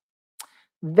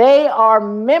 They are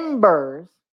members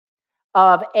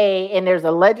of and there's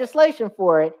a legislation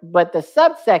for it, but the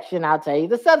subsection, I'll tell you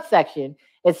the subsection,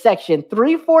 is section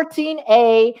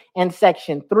 314A and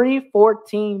section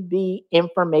 314B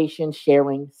information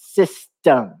sharing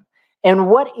system. And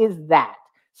what is that?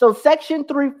 So section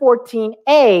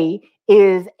 314A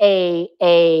is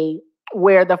a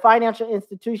where the financial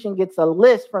institution gets a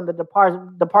list from the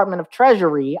Department of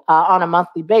Treasury on a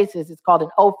monthly basis. It's called an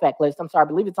OFAC list. I'm sorry, I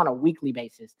believe it's on a weekly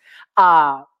basis.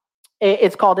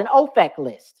 It's called an OFAC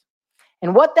list.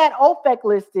 And what that OFAC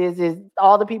list is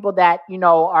all the people that, you're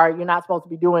not supposed to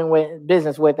be doing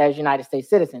business with as United States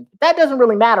citizens. But that doesn't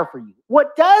really matter for you.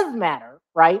 What does matter,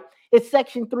 right, is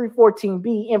section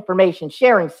 314B information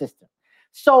sharing system.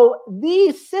 So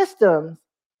these systems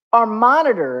are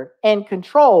monitored and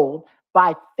controlled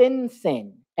by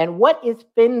FinCEN. And what is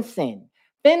FinCEN?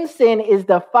 FinCEN is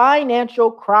the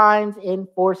Financial Crimes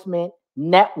Enforcement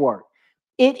Network.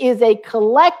 It is a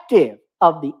collective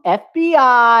of the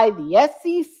FBI, the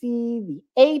SEC, the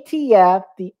ATF,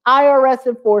 the IRS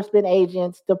enforcement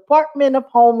agents, Department of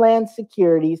Homeland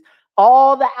Security,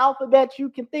 all the alphabets you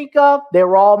can think of,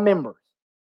 they're all members,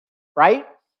 right?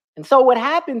 And so what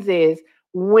happens is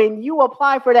when you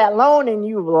apply for that loan and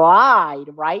you've lied,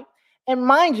 right? And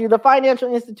mind you, the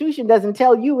financial institution doesn't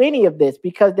tell you any of this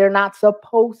because they're not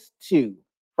supposed to,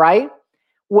 right?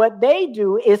 What they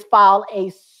do is file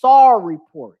a SAR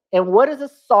report. And what is a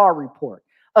SAR report?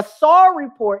 A SAR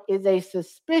report is a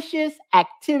suspicious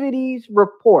activities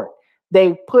report.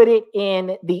 They put it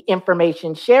in the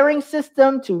information sharing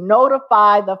system to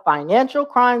notify the Financial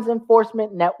Crimes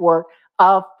Enforcement Network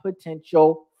of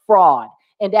potential fraud.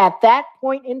 And at that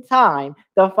point in time,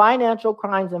 the Financial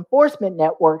Crimes Enforcement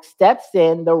Network steps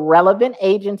in, the relevant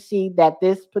agency that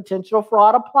this potential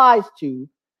fraud applies to,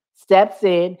 steps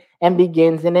in and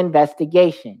begins an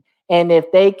investigation. And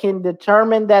if they can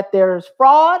determine that there's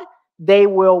fraud, they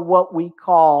will what we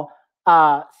call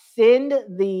send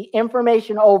the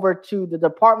information over to the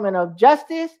Department of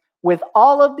Justice with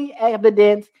all of the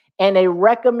evidence and a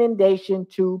recommendation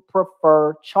to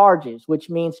prefer charges, which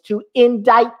means to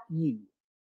indict you.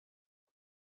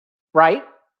 Right?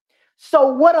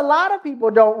 So what a lot of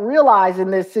people don't realize in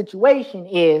this situation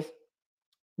is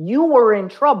you were in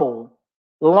trouble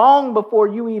long before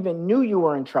you even knew you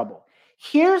were in trouble.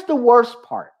 Here's the worst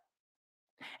part.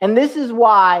 And this is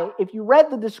why, if you read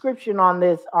the description on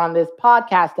this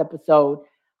podcast episode,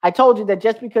 I told you that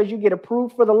just because you get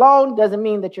approved for the loan doesn't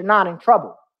mean that you're not in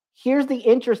trouble. Here's the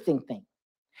interesting thing.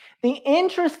 The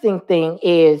interesting thing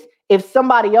is if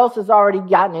somebody else has already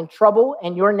gotten in trouble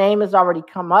and your name has already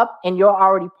come up and you're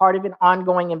already part of an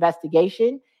ongoing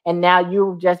investigation, and now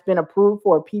you've just been approved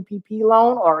for a PPP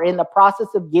loan or in the process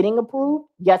of getting approved,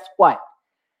 guess what?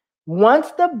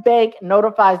 Once the bank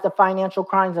notifies the Financial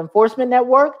Crimes Enforcement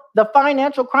Network, the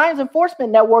Financial Crimes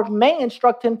Enforcement Network may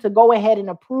instruct him to go ahead and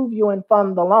approve you and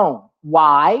fund the loan.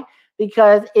 Why?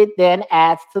 Because it then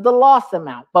adds to the loss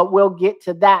amount. But we'll get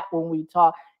to that when we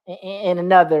talk in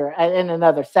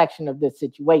another section of this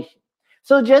situation.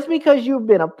 So just because you've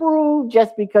been approved,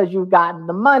 just because you've gotten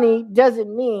the money,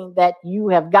 doesn't mean that you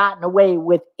have gotten away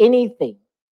with anything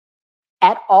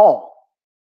at all.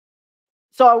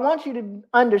 So I want you to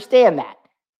understand that.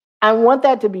 I want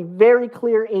that to be very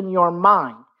clear in your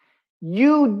mind.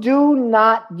 You do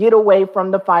not get away from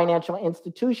the financial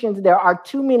institutions. There are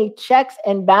too many checks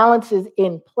and balances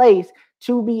in place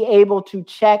to be able to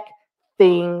check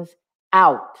things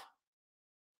out.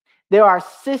 There are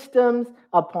systems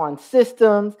upon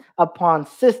systems upon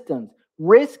systems.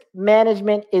 Risk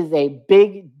management is a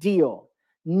big deal.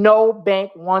 No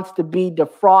bank wants to be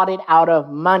defrauded out of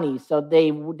money, so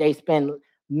they spend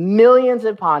millions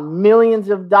upon millions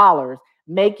of dollars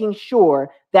making sure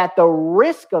that the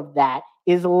risk of that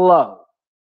is low.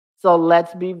 So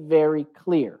let's be very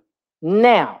clear.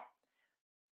 Now,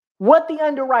 what the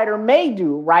underwriter may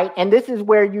do, right? And this is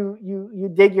where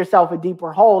you dig yourself a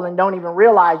deeper hole and don't even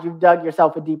realize you've dug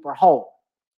yourself a deeper hole.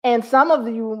 And some of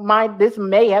you this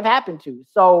may have happened to.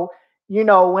 So,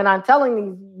 when I'm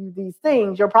telling these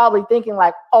things, you're probably thinking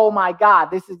like, oh my God,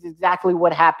 this is exactly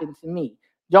what happened to me.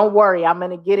 Don't worry, I'm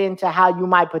going to get into how you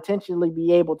might potentially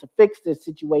be able to fix this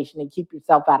situation and keep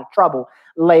yourself out of trouble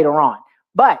later on.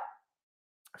 But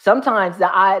sometimes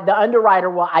the underwriter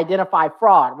will identify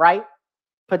fraud, right?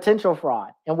 Potential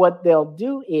fraud. And what they'll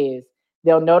do is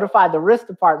they'll notify the risk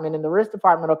department, and the risk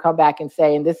department will come back and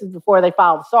say, and this is before they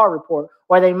file the SAR report,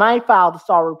 or they might file the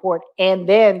SAR report and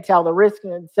then tell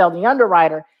the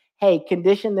underwriter, hey,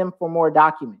 condition them for more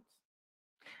documents.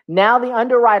 Now the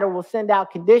underwriter will send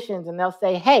out conditions and they'll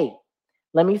say, hey,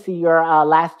 let me see your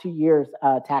last 2 years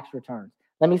tax returns.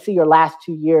 Let me see your last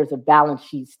 2 years of balance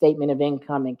sheet, statement of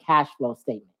income, and cash flow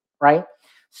statement, right?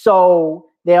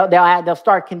 So they'll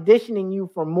start conditioning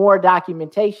you for more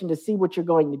documentation to see what you're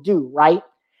going to do, right?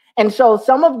 And so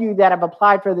some of you that have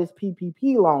applied for this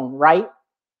PPP loan, right,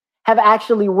 have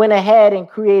actually went ahead and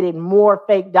created more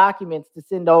fake documents to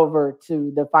send over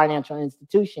to the financial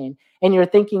institution, and you're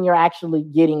thinking you're actually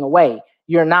getting away.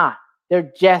 You're not.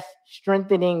 They're just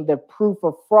strengthening the proof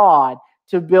of fraud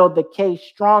to build the case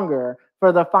stronger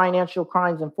for the Financial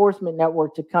Crimes Enforcement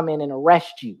Network to come in and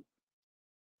arrest you.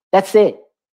 That's it.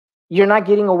 You're not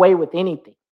getting away with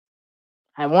anything.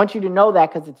 I want you to know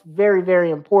that because it's very, very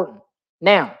important.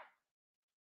 Now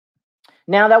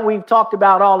that we've talked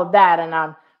about all of that, and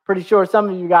I'm pretty sure some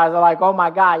of you guys are like, oh my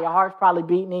God, your heart's probably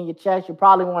beating in your chest. You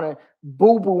probably want to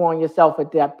boo-boo on yourself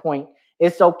at that point.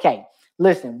 It's okay.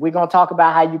 Listen, we're going to talk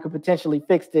about how you could potentially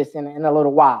fix this in a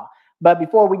little while. But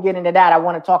before we get into that, I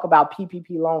want to talk about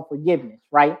PPP loan forgiveness,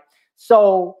 right?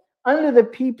 So under the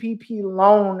PPP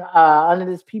loan, under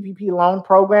this PPP loan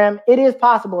program, it is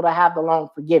possible to have the loan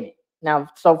forgiven. Now,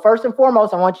 so first and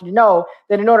foremost, I want you to know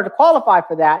that in order to qualify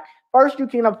for that, first you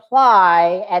can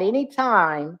apply at any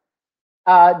time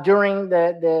during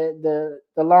the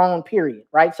loan period,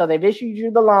 right? So they've issued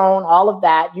you the loan, all of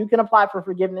that. You can apply for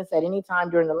forgiveness at any time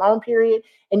during the loan period,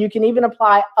 and you can even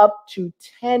apply up to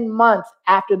 10 months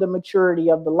after the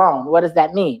maturity of the loan. What does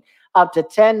that mean? Up to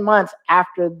 10 months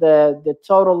after the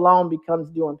total loan becomes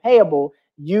due and payable,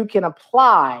 you can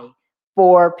apply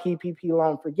for PPP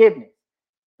loan forgiveness.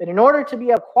 But in order to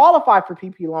be able to qualify for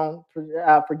PPP loan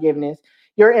forgiveness,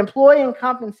 your employee and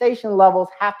compensation levels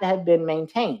have to have been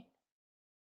maintained.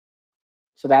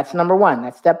 So that's number one.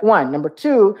 That's step one. Number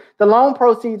two, the loan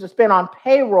proceeds are spent on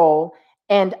payroll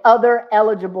and other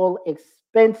eligible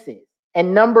expenses.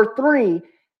 And number three,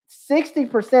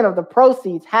 60% of the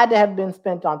proceeds had to have been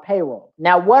spent on payroll.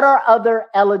 Now, what are other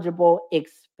eligible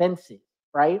expenses,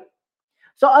 right?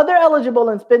 So other eligible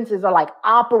expenses are like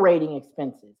operating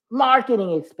expenses,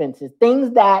 marketing expenses,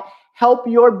 things that help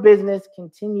your business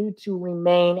continue to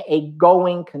remain a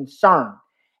going concern.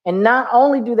 And not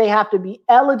only do they have to be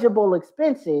eligible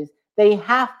expenses, they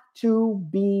have to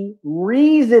be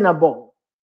reasonable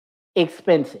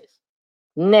expenses.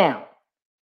 Now,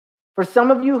 for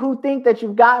some of you who think that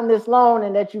you've gotten this loan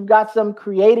and that you've got some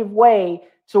creative way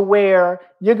to where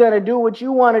you're going to do what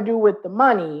you want to do with the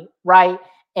money, right?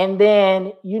 And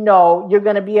then, you're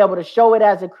going to be able to show it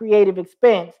as a creative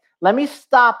expense. Let me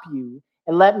stop you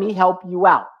and let me help you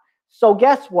out. So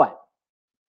guess what?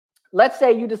 Let's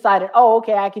say you decided, oh,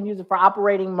 okay, I can use it for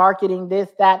operating, marketing, this,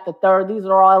 that, the third. These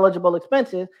are all eligible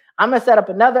expenses. I'm going to set up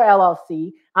another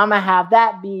LLC. I'm going to have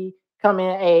that become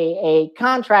a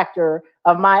contractor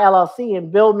of my LLC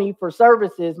and bill me for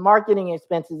services, marketing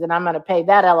expenses, and I'm going to pay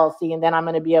that LLC, and then I'm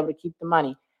going to be able to keep the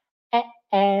money.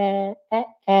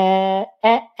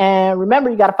 Remember,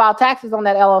 you got to file taxes on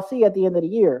that LLC at the end of the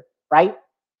year, right?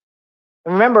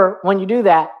 And remember, when you do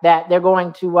that they're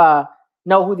going to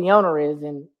know who the owner is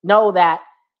and know that,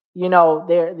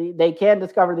 they can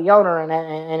discover the owner and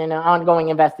in an ongoing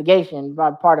investigation,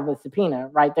 part of a subpoena,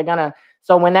 right?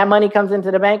 So when that money comes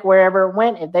into the bank, wherever it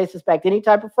went, if they suspect any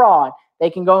type of fraud, they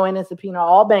can go in and subpoena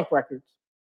all bank records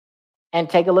and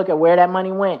take a look at where that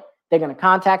money went. They're going to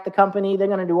contact the company. They're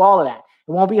going to do all of that.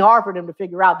 It won't be hard for them to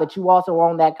figure out that you also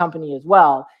own that company as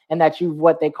well and that you've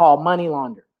what they call money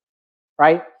laundered,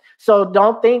 right? So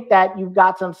don't think that you've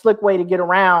got some slick way to get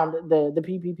around the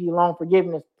PPP loan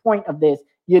forgiveness point of this.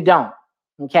 You don't,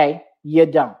 okay? You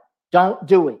don't. Don't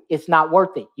do it. It's not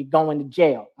worth it. You're going to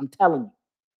jail. I'm telling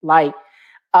you.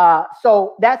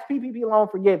 So that's PPP loan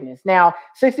forgiveness. Now,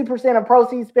 60% of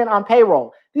proceeds spent on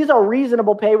payroll. These are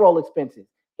reasonable payroll expenses.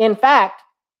 In fact,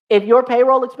 if your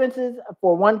payroll expenses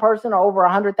for one person are over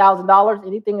 $100,000,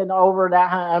 anything above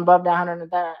that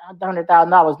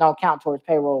 $100,000 don't count towards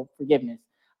payroll forgiveness.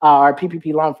 or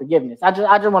PPP loan forgiveness. I just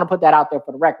want to put that out there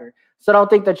for the record. So don't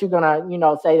think that you're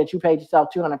gonna, say that you paid yourself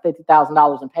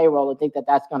 $250,000 in payroll and think that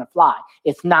that's gonna fly.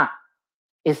 It's not.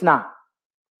 It's not.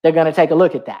 They're gonna take a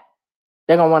look at that.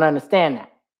 They're gonna want to understand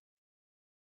that,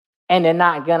 and they're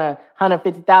not gonna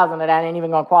 $150,000 of that ain't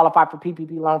even gonna qualify for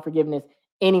PPP loan forgiveness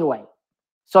anyway.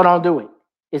 So don't do it.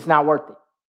 It's not worth it.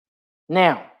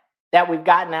 Now that we've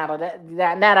gotten out of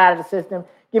that out of the system,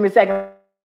 give me a second.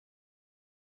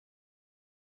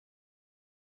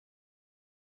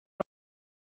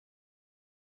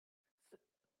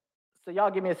 So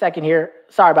y'all give me a second here.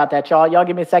 Sorry about that, y'all. Y'all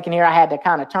give me a second here. I had to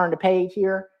kind of turn the page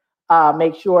here,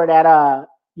 make sure that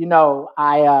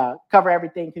I cover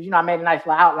everything because I made a nice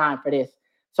little outline for this.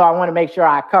 So I want to make sure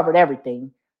I covered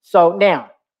everything. So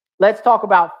now let's talk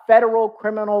about federal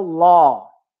criminal law.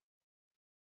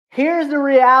 Here's the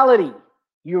reality.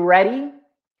 You ready?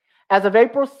 As of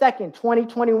April 2nd,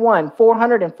 2021,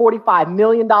 $445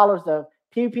 million of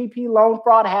PPP loan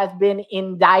fraud has been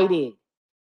indicted.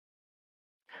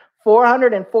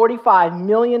 $445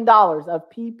 million of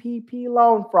PPP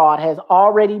loan fraud has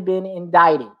already been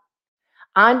indicted.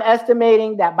 I'm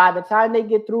estimating that by the time they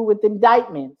get through with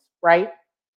indictments, right,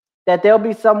 that there'll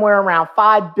be somewhere around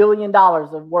 $5 billion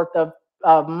of worth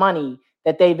of money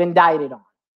that they've indicted on.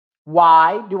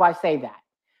 Why do I say that?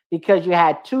 Because you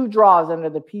had two draws under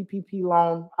the PPP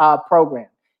loan program.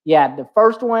 You had the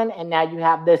first one, and now you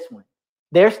have this one.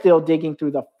 They're still digging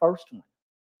through the first one.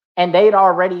 And they'd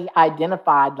already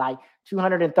identified like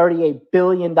 $238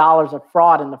 billion of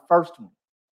fraud in the first one.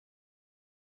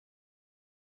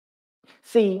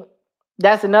 See,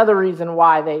 that's another reason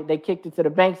why they kicked it to the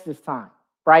banks this time,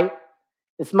 right?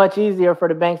 It's much easier for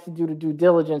the banks to do the due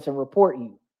diligence and report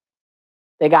you.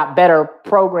 They got better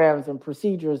programs and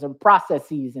procedures and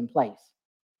processes in place.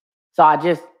 So I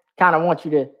just kind of want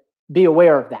you to be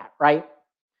aware of that, right?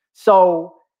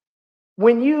 So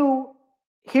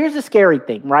here's the scary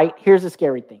thing, right? Here's the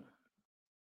scary thing.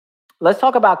 Let's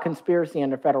talk about conspiracy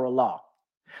under federal law.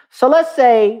 So let's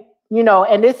say, and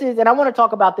I want to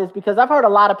talk about this because I've heard a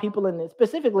lot of people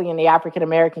specifically in the African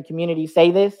American community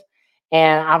say this,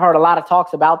 and I've heard a lot of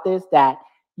talks about this that,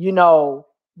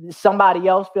 somebody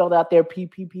else filled out their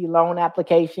PPP loan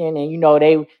application and,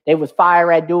 they was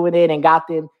fire at doing it and got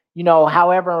them,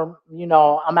 however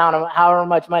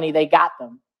much money they got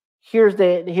them. Here's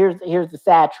the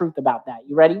sad truth about that.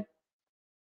 You ready?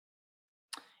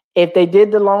 If they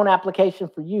did the loan application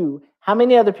for you, how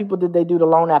many other people did they do the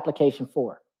loan application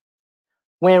for?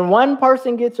 When one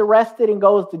person gets arrested and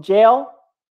goes to jail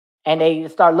and they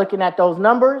start looking at those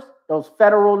numbers, those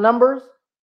federal numbers,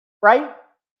 right?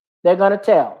 They're going to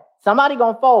tell. Somebody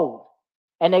going to fold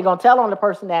and they're going to tell on the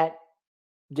person that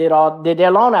did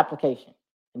their loan application.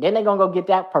 And then they're going to go get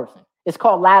that person. It's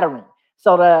called laddering.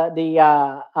 So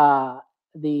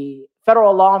the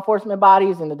federal law enforcement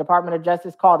bodies and the Department of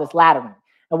Justice call this laddering.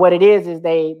 And what it is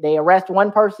they arrest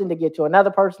one person to get to another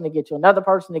person, to get to another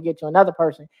person, to get to another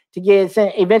person, to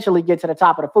eventually get to the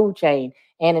top of the food chain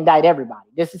and indict everybody.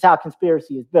 This is how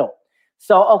conspiracy is built.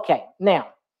 So, okay,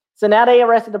 so now they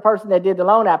arrested the person that did the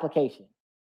loan application.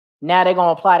 Now they're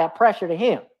going to apply that pressure to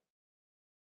him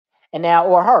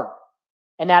or her.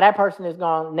 And now that person is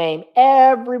going to name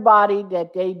everybody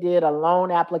that they did a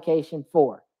loan application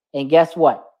for. And guess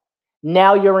what?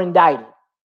 Now you're indicted.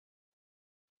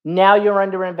 Now you're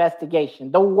under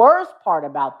investigation. The worst part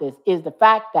about this is the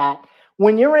fact that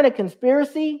when you're in a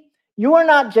conspiracy, you are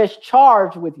not just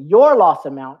charged with your loss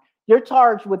amount, you're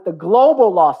charged with the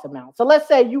global loss amount. So let's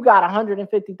say you got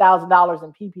 $150,000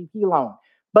 in PPP loan,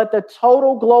 but the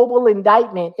total global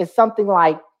indictment is something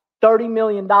like $30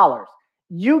 million.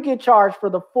 You get charged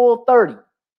for the full 30.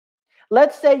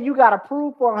 Let's say you got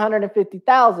approved for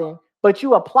 $150,000, but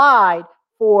you applied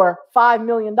for $5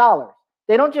 million.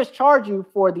 They don't just charge you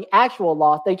for the actual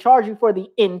loss, they charge you for the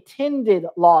intended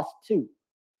loss too.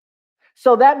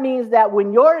 So that means that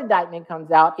when your indictment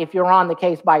comes out, if you're on the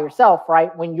case by yourself,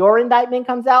 right? When your indictment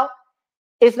comes out,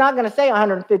 it's not going to say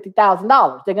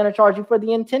 $150,000. They're going to charge you for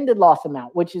the intended loss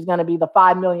amount, which is going to be the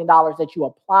 $5 million that you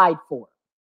applied for.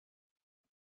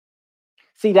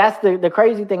 See, that's the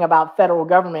crazy thing about federal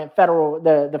government,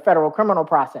 the federal criminal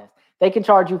process. They can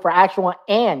charge you for actual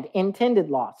and intended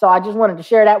loss. So I just wanted to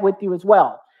share that with you as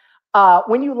well.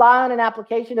 When you lie on an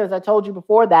application, as I told you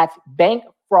before, that's bank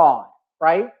fraud,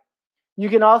 right? You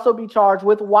can also be charged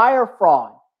with wire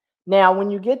fraud. Now,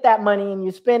 when you get that money and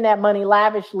you spend that money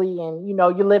lavishly and,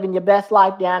 you're living your best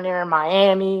life down there in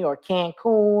Miami or Cancun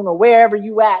or wherever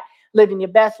you at, living your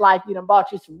best life, you done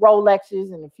bought you some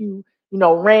Rolexes and a few,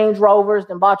 Range Rovers,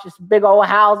 then bought you some big old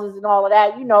houses and all of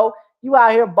that, you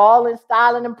out here balling,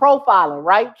 styling, and profiling,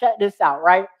 right? Check this out,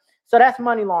 right? So that's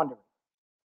money laundering.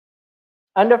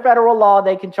 Under federal law,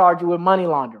 they can charge you with money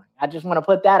laundering. I just want to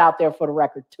put that out there for the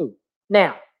record too.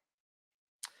 Now,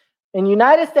 in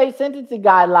United States sentencing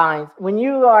guidelines, when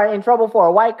you are in trouble for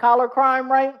a white collar crime,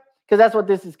 right? Because that's what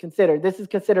this is considered. This is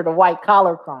considered a white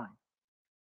collar crime.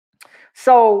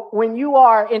 So when you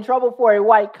are in trouble for a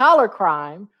white collar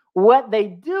crime, what they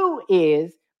do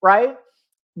is, right,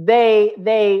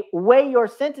 they weigh your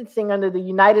sentencing under the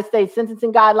United States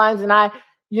sentencing guidelines. And I,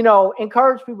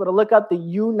 encourage people to look up the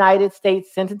United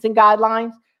States sentencing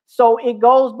guidelines. So it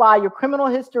goes by your criminal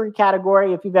history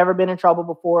category. If you've ever been in trouble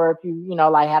before, if you,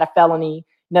 like had a felony,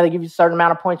 they give you a certain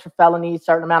amount of points for felonies,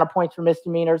 certain amount of points for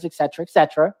misdemeanors, et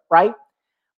cetera, right?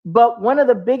 But one of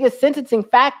the biggest sentencing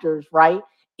factors, right,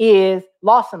 is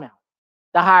loss amount.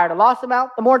 The higher the loss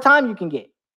amount, the more time you can get.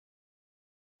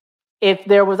 If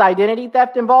there was identity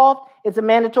theft involved, it's a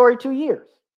mandatory 2 years,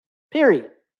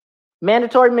 period.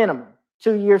 Mandatory minimum,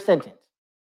 2-year sentence.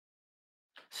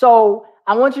 So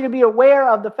I want you to be aware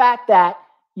of the fact that,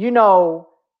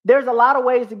 there's a lot of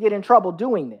ways to get in trouble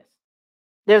doing this.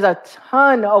 There's a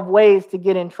ton of ways to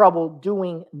get in trouble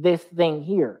doing this thing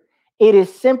here. It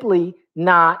is simply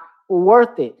not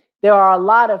worth it. There are a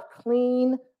lot of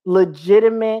clean,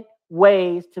 legitimate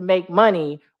ways to make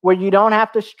money where you don't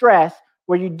have to stress,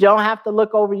 where you don't have to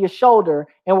look over your shoulder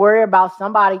and worry about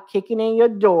somebody kicking in your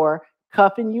door,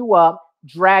 cuffing you up,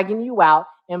 dragging you out,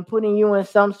 and putting you in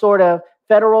some sort of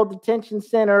federal detention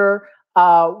center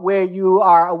where you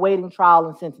are awaiting trial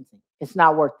and sentencing. It's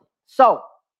not worth it. So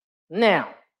now,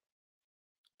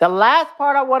 the last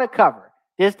part I want to cover,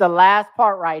 this is the last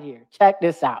part right here. Check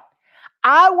this out.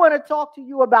 I want to talk to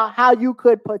you about how you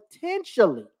could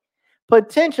potentially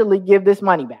give this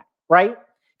money back, right?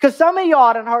 Because some of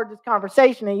y'all done heard this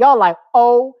conversation and y'all like,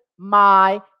 oh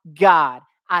my God,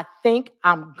 I think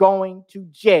I'm going to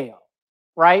jail,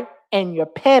 right? And you're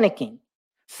panicking.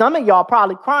 Some of y'all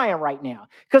probably crying right now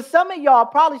because some of y'all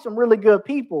probably some really good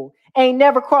people, ain't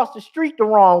never crossed the street the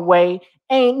wrong way,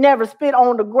 ain't never spit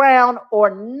on the ground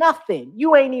or nothing.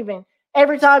 You ain't even,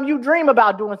 every time you dream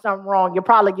about doing something wrong, you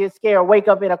probably get scared, wake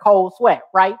up in a cold sweat,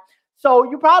 right? So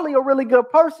you're probably a really good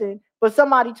person, but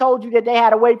somebody told you that they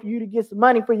had a way for you to get some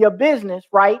money for your business,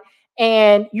 right?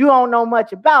 And you don't know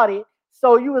much about it.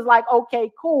 So you was like,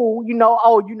 okay, cool. You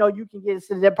can get,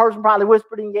 so that person probably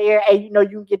whispered in your ear, hey, you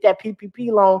can get that PPP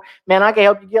loan. Man, I can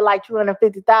help you get like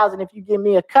 $250,000 if you give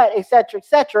me a cut, et cetera, et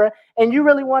cetera. And you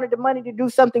really wanted the money to do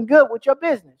something good with your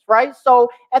business, right? So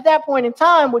at that point in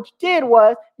time, what you did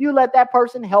was you let that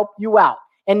person help you out.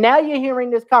 And now you're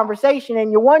hearing this conversation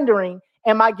and you're wondering,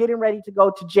 am I getting ready to go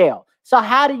to jail? So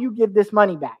how do you give this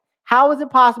money back? How is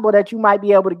it possible that you might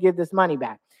be able to give this money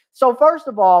back? So first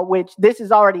of all, which this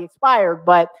is already expired,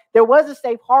 but there was a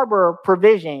safe harbor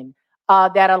provision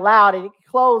that allowed it. It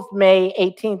closed May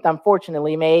 18th,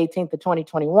 unfortunately, May 18th of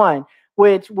 2021,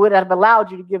 which would have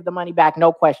allowed you to give the money back,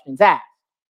 no questions asked.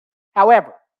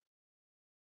 However,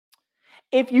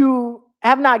 if you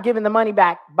have not given the money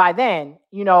back by then,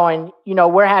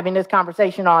 we're having this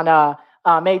conversation on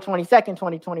May 22nd,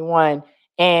 2021,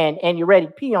 and you're ready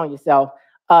to pee on yourself,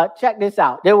 check this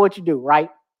out. This is what you do, right?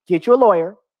 Get you a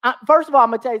lawyer. First of all, I'm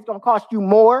going to tell you it's going to cost you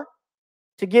more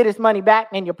to get his money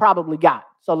back than you probably got.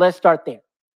 So let's start there.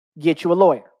 Get you a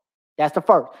lawyer. That's the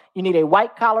first. You need a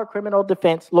white-collar criminal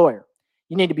defense lawyer.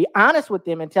 You need to be honest with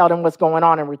them and tell them what's going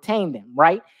on and retain them,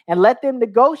 right? And let them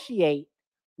negotiate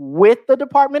with the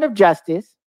Department of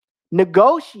Justice,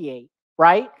 negotiate,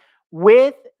 right,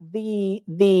 with the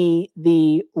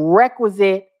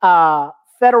requisite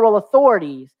federal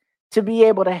authorities to be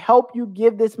able to help you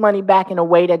give this money back in a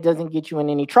way that doesn't get you in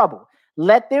any trouble.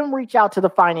 Let them reach out to the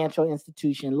financial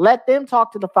institution. Let them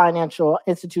talk to the financial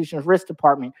institution's risk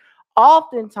department.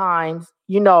 Oftentimes,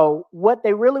 what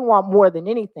they really want more than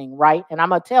anything, right? And I'm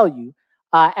going to tell you,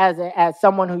 as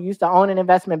someone who used to own an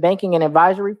investment banking and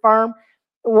advisory firm,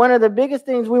 one of the biggest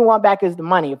things we want back is the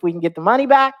money. If we can get the money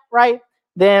back, right,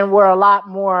 then we're a lot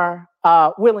more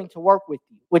willing to work with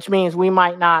you, which means we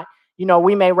might not,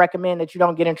 we may recommend that you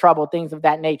don't get in trouble, things of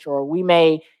that nature, or we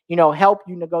may, help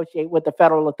you negotiate with the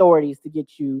federal authorities to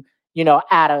get you,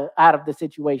 out of the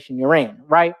situation you're in,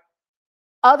 right?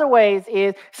 Other ways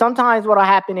is sometimes what'll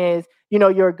happen is,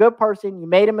 you're a good person, you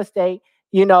made a mistake,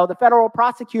 the federal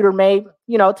prosecutor may,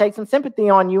 take some sympathy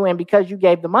on you, and because you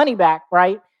gave the money back,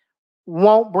 right,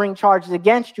 won't bring charges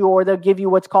against you, or they'll give you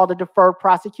what's called a deferred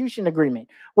prosecution agreement.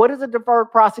 What is a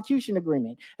deferred prosecution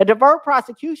agreement? A deferred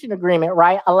prosecution agreement,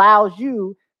 right, allows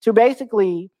you to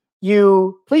basically,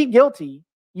 you plead guilty,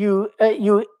 you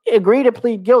agree to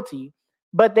plead guilty,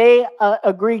 but they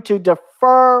agree to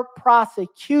defer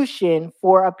prosecution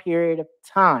for a period of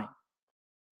time,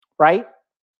 right?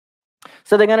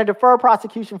 So they're going to defer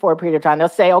prosecution for a period of time. They'll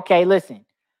say, okay, listen,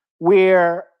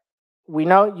 we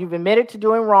know you've admitted to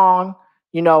doing wrong.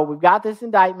 We've got this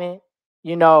indictment.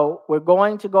 We're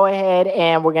going to go ahead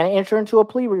and we're going to enter into a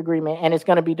plea agreement, and it's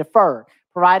going to be deferred.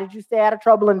 Provided you stay out of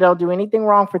trouble and don't do anything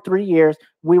wrong for 3 years,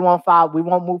 we won't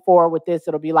move forward with this.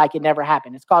 It'll be like it never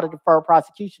happened. It's called a deferred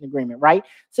prosecution agreement, right?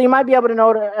 So you might be able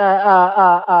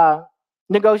to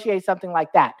negotiate something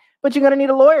like that. But you're going to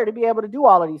need a lawyer to be able to do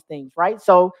all of these things, right?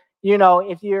 So,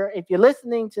 if you're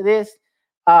listening to this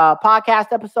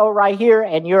podcast episode right here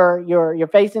and you're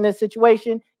facing this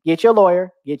situation, get your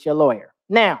lawyer.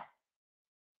 Now,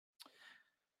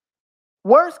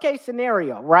 worst case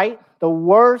scenario, right?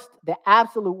 The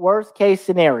absolute worst case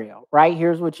scenario, right?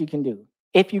 Here's what you can do.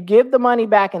 If you give the money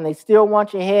back and they still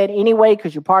want your head anyway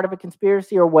because you're part of a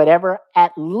conspiracy or whatever,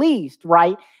 at least,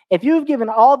 right? If you've given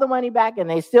all the money back and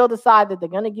they still decide that they're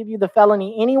going to give you the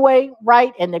felony anyway,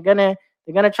 right? And they're going to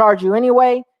charge you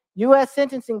anyway, U.S.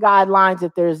 sentencing guidelines,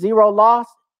 if there's zero loss,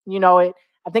 I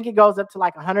think it goes up to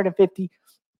like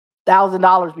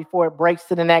 $150,000 before it breaks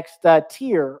to the next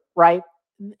tier, right?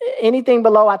 Anything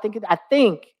below, I think it's about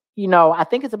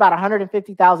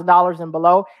 $150,000 and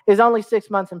below is only 6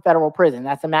 months in federal prison.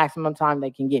 That's the maximum time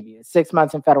they can give you. It's 6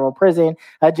 months in federal prison.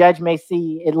 A judge may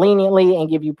see it leniently and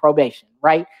give you probation,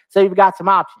 right? So you've got some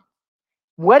options.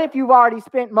 What if you've already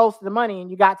spent most of the money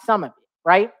and you got some of it,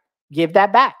 right? Give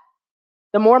that back.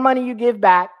 The more money you give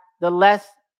back, the less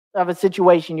of a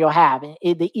situation you'll have. And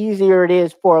the easier it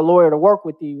is for a lawyer to work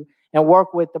with you and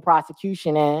work with the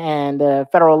prosecution and the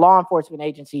federal law enforcement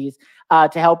agencies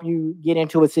to help you get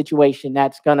into a situation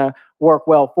that's going to work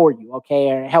well for you,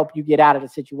 okay, or help you get out of the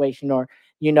situation or,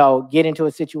 get into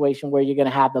a situation where you're going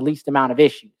to have the least amount of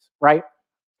issues, right?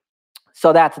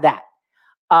 So that's that.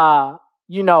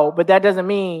 But that doesn't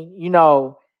mean,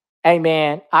 hey,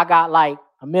 man, I got like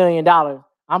 $1 million. I'm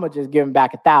going to just give them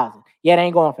back 1,000. Yeah, they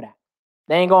ain't going for that.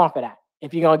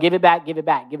 If you're going to give it back, give it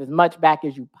back. Give as much back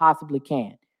as you possibly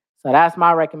can. So that's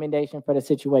my recommendation for the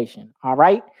situation. All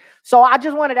right. So I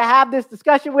just wanted to have this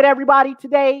discussion with everybody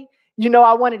today.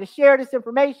 I wanted to share this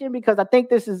information because I think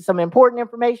this is some important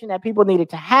information that people needed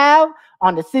to have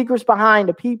on the secrets behind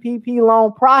the PPP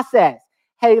loan process.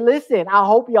 Hey, listen, I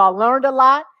hope y'all learned a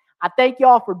lot. I thank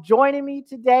y'all for joining me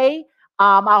today.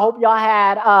 I hope y'all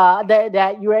had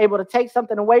that you were able to take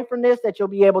something away from this that you'll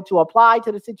be able to apply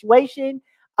to the situation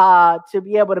to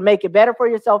be able to make it better for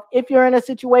yourself if you're in a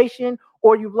situation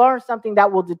or you've learned something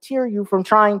that will deter you from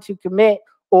trying to commit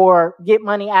or get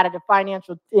money out of the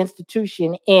financial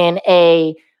institution in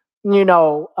a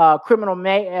criminal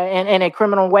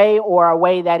way or a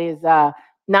way that is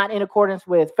not in accordance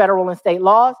with federal and state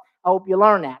laws. I hope you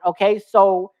learn that. Okay,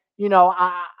 so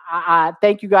I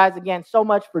thank you guys again so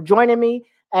much for joining me.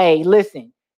 Hey,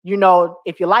 listen,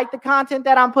 if you like the content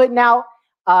that I'm putting out,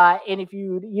 and if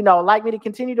you like me to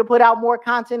continue to put out more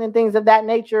content and things of that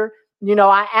nature,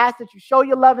 I ask that you show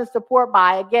your love and support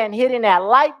by, again, hitting that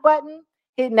like button,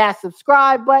 hitting that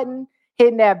subscribe button,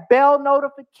 hitting that bell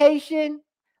notification,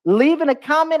 leaving a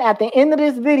comment at the end of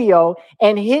this video,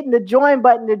 and hitting the join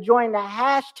button to join the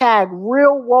hashtag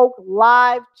Real Woke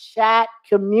Live Chat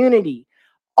community.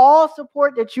 All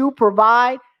support that you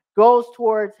provide goes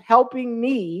towards helping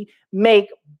me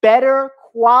make better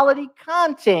quality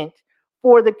content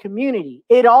for the community.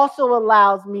 It also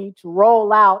allows me to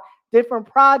roll out different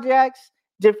projects,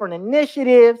 different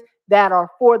initiatives that are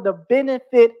for the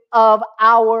benefit of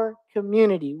our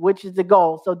community, which is the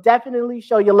goal. So definitely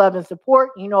show your love and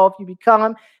support. If you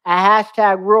become a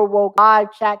hashtag Real Woke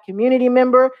Live Chat community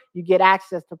member, you get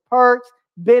access to perks,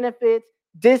 benefits,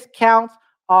 discounts,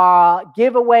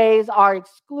 giveaways, our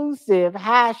exclusive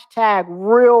hashtag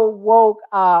Real Woke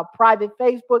private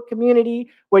Facebook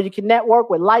community where you can network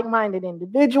with like-minded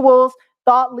individuals,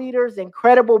 thought leaders, and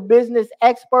credible business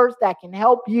experts that can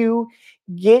help you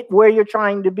get where you're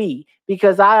trying to be.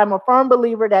 Because I am a firm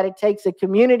believer that it takes a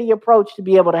community approach to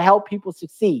be able to help people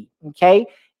succeed. Okay.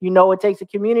 It takes a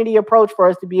community approach for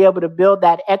us to be able to build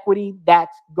that equity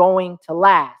that's going to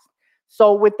last.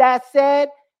 So with that said,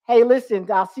 hey, listen,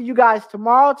 I'll see you guys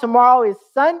tomorrow. Tomorrow is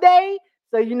Sunday.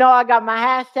 So, I got my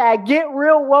hashtag Get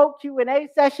Real Woke Q&A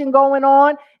session going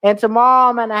on. And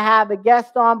tomorrow I'm going to have a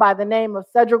guest on by the name of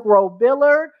Cedric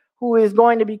Rowe-Billard, who is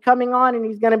going to be coming on and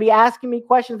he's going to be asking me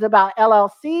questions about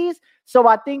LLCs. So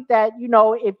I think that,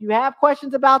 if you have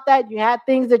questions about that, you had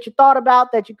things that you thought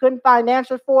about that you couldn't find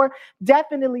answers for,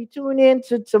 definitely tune in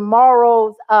to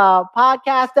tomorrow's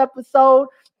podcast episode.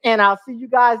 And I'll see you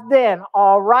guys then.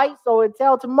 All right. So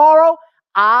until tomorrow,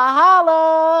 I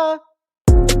holla.